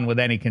 3-1 with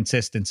any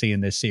consistency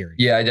in this series.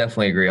 Yeah, I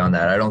definitely agree on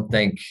that. I don't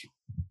think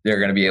they're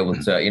going to be able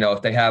to,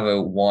 if they have a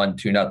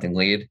 1-2-0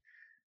 lead,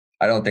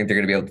 I don't think they're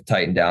going to be able to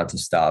tighten down to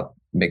stop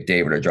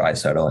McDavid or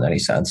Draisaitl in any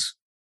sense.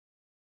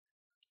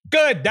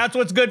 Good. That's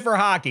what's good for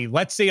hockey.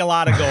 Let's see a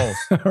lot of goals.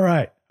 All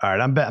right.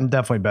 I'm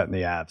definitely betting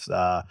the Avs.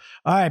 All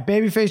right.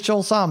 Babyface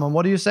Joel Salmon,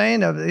 what are you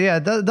saying?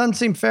 It doesn't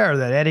seem fair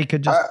that Eddie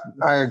could just.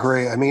 I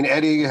agree. I mean,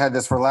 Eddie had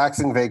this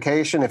relaxing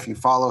vacation. If you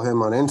follow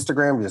him on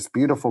Instagram, just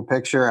beautiful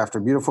picture after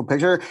beautiful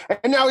picture.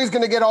 And now he's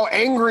going to get all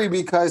angry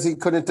because he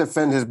couldn't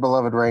defend his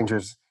beloved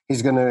Rangers.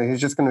 He's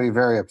just going to be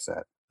very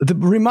upset.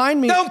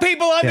 Remind me. Don't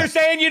people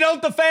understand you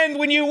don't defend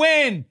when you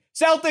win?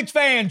 Celtics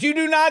fans, you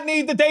do not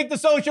need to take the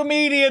social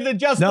media to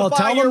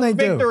justify your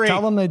victory.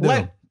 Tell them they do.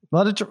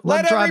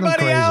 Let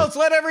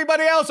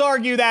everybody else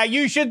argue that.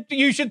 You should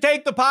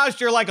take the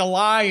posture like a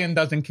lion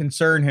doesn't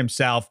concern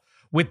himself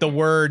with the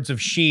words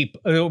of sheep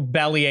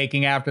belly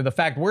aching after the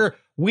fact.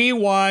 We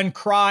won,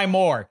 cry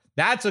more.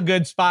 That's a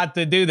good spot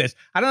to do this.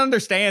 I don't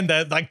understand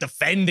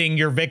defending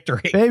your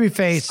victory.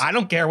 Babyface. I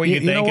don't care what you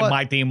think if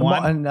my team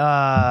won.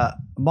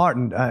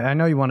 Martin, I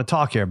know you want to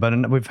talk here,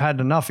 but we've had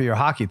enough of your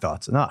hockey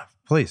thoughts. Enough.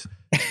 Please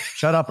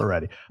shut up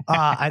already.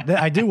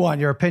 I do want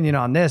your opinion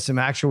on this, and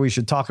actually we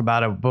should talk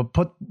about it.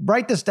 But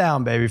write this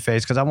down,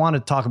 Babyface, because I want to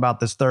talk about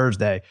this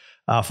Thursday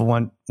for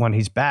when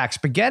he's back.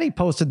 Spaghetti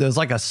posted there's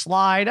like a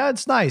slide.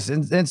 It's nice.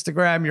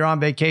 Instagram, you're on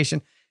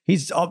vacation.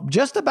 He's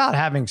just about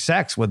having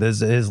sex with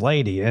his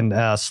lady.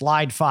 And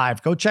slide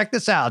 5. Go check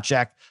this out.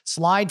 Check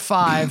slide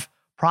 5.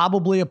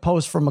 Probably a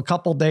post from a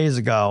couple days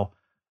ago.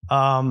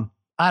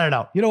 I don't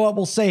know. You know what?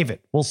 We'll save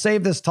it. We'll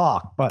save this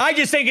talk. But I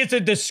just think it's a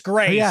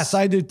disgrace. Yes,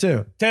 I do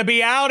too. To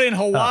be out in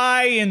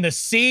Hawaii in the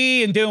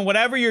sea and doing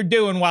whatever you're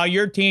doing while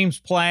your team's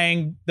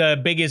playing the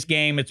biggest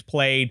game it's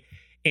played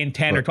in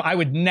 10 or 12. I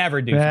would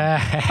never do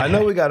that. I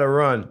know we got to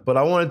run, but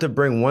I wanted to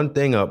bring one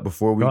thing up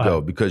before we go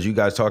because you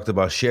guys talked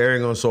about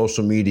sharing on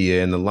social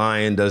media and the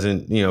lion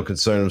doesn't,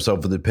 concern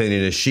himself with the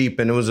opinion of sheep.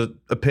 And it was an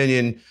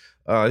opinion,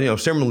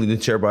 similarly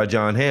shared by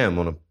John Hamm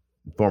on a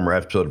former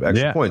episode of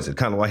Extra Points. It's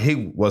kind of like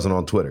he wasn't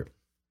on Twitter.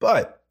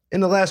 But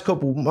in the last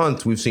couple of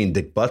months, we've seen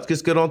Dick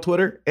Butkus get on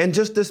Twitter. And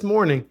just this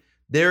morning,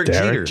 Derek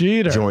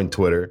Jeter joined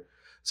Twitter.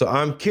 So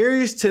I'm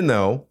curious to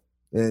know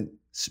and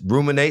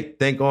ruminate,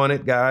 think on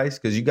it, guys,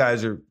 because you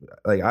guys are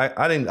like,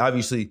 I didn't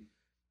obviously,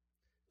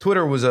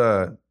 Twitter was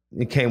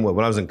it came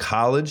when I was in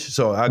college.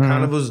 So I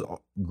kind of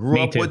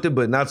grew up with it,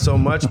 but not so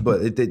much.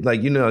 But it did,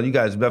 you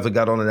guys definitely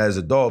got on it as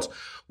adults.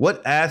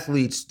 What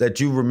athletes that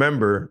you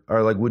remember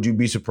are would you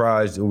be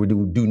surprised or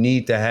do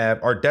need to have,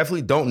 or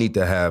definitely don't need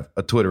to have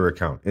a Twitter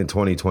account in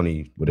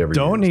 2020, whatever?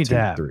 Don't need to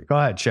have. Go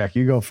ahead, Check.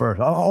 You go first.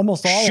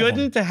 Almost all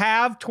shouldn't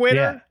have Twitter.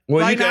 Yeah.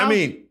 Well, right now?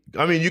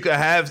 I mean, you could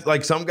have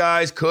some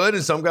guys could,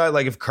 and some guys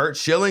if Kurt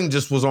Schilling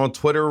just was on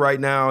Twitter right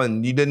now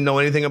and you didn't know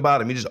anything about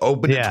him, he just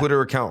opened a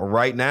Twitter account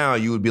right now,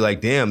 you would be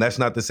like, damn, that's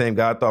not the same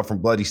guy I thought from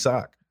Bloody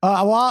Sock.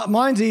 Well,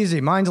 mine's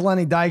easy. Mine's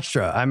Lenny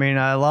Dykstra. I mean,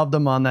 I loved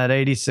him on that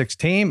 86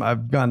 team.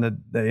 I've gone to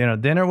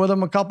dinner with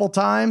him a couple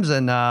times,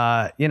 and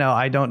I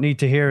don't need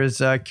to hear his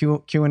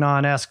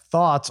QAnon-esque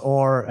thoughts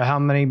or how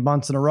many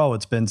months in a row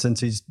it's been since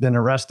he's been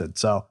arrested.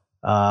 So,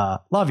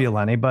 love you,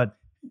 Lenny, but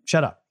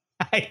shut up.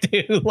 I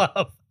do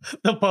love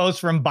the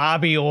post from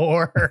Bobby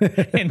Orr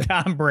and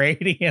Tom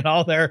Brady and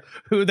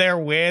who they're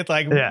with.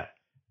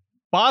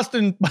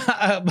 Boston,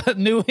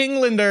 New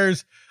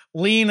Englanders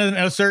lean in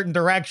a certain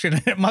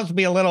direction. It must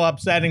be a little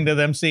upsetting to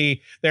them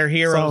see their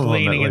heroes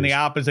leaning in the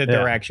opposite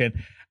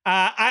direction.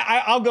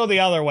 I'll go the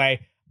other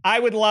way. I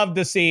would love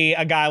to see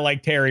a guy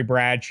like Terry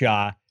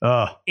Bradshaw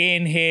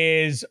in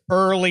his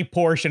early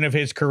portion of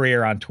his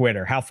career on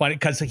Twitter. How funny,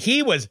 because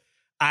he was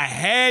a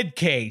head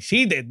case.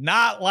 He did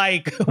not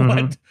like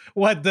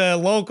what the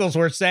locals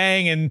were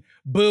saying and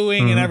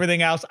booing and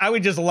everything else. I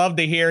would just love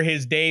to hear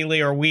his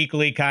daily or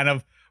weekly kind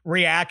of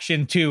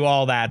reaction to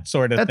all that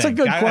sort of That's thing.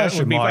 That's a good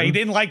question, Martin. He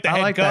didn't like the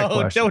head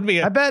coach. That would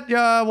be I bet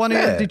one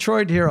of your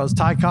Detroit heroes,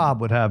 Ty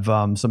Cobb, would have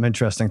some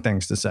interesting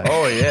things to say.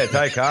 Oh, yeah.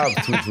 Ty Cobb's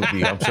tweets would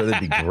be, I'm sure they'd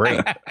be great.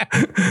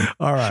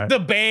 All right. The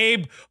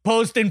Babe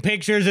posting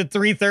pictures at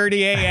 3:30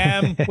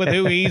 a.m. with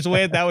who he's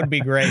with. That would be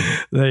great.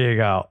 There you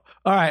go.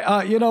 All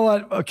right. You know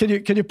what?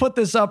 Can you put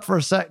this up for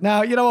a sec?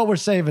 Now, you know what? We're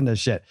saving this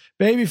shit.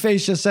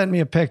 Babyface just sent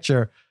me a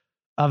picture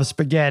of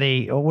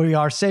spaghetti. We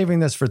are saving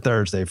this for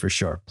Thursday for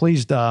sure.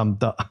 Please, I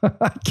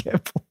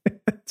can't believe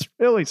it's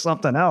really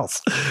something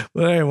else.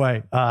 But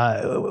anyway,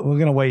 we're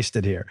going to waste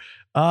it here.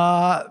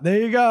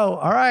 There you go.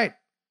 All right.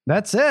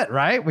 That's it,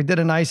 right? We did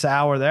a nice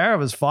hour there. It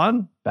was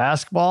fun.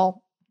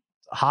 Basketball,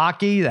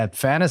 hockey, that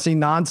fantasy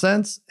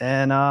nonsense.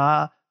 And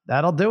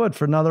that'll do it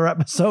for another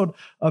episode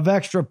of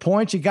Extra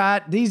Points. You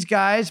got these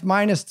guys,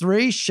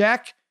 -3,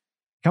 Sheck,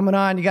 coming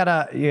on. You got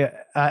a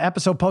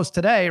episode post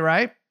today,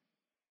 right?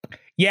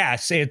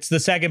 Yes, it's the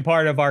second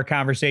part of our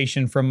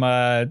conversation from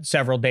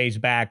several days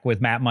back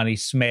with Matt Money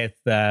Smith,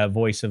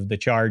 voice of the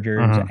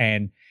Chargers,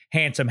 and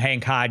handsome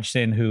Hank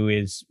Hodgson, who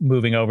is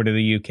moving over to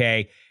the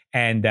UK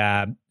and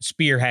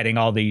spearheading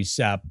all these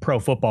pro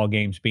football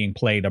games being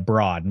played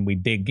abroad. And we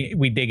dig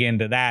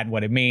into that and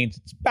what it means.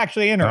 It's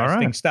actually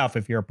interesting stuff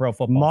if you're a pro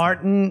football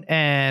Martin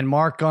fan. And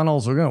Mark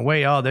Gunnels are going to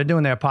wait. Oh, they're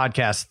doing their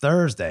podcast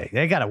Thursday.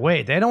 They got to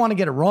wait. They don't want to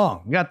get it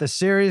wrong. We got the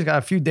series, got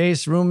a few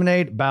days to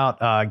ruminate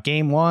about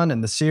game one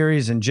and the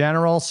series in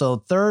general. So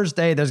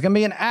Thursday, there's going to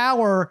be an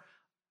hour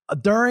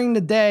during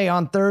the day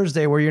on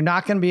Thursday where you're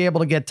not going to be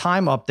able to get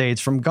time updates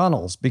from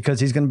Gunnels because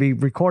he's going to be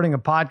recording a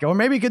podcast, or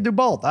maybe he could do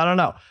both. I don't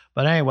know.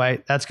 But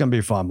anyway, that's going to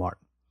be fun, Martin.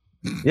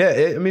 Yeah,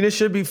 it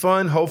should be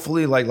fun.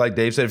 Hopefully, like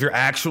Dave said, if you're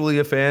actually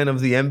a fan of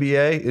the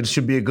NBA, it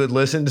should be a good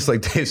listen. Just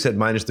like Dave said,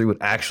 -3 would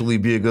actually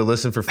be a good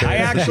listen for fans. I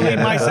actually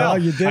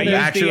myself. You did. I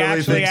used the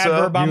actually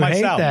adverb on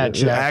myself.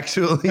 That, you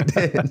actually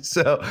did.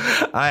 So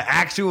I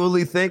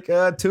actually think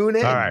tune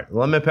in. All right.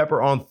 Lemon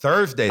Pepper on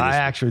Thursday. I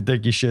actually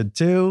think you should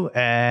too.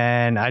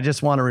 And I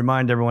just want to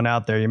remind everyone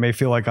out there, you may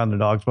feel like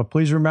underdogs, but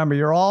please remember,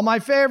 you're all my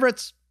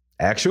favorites.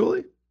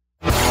 Actually?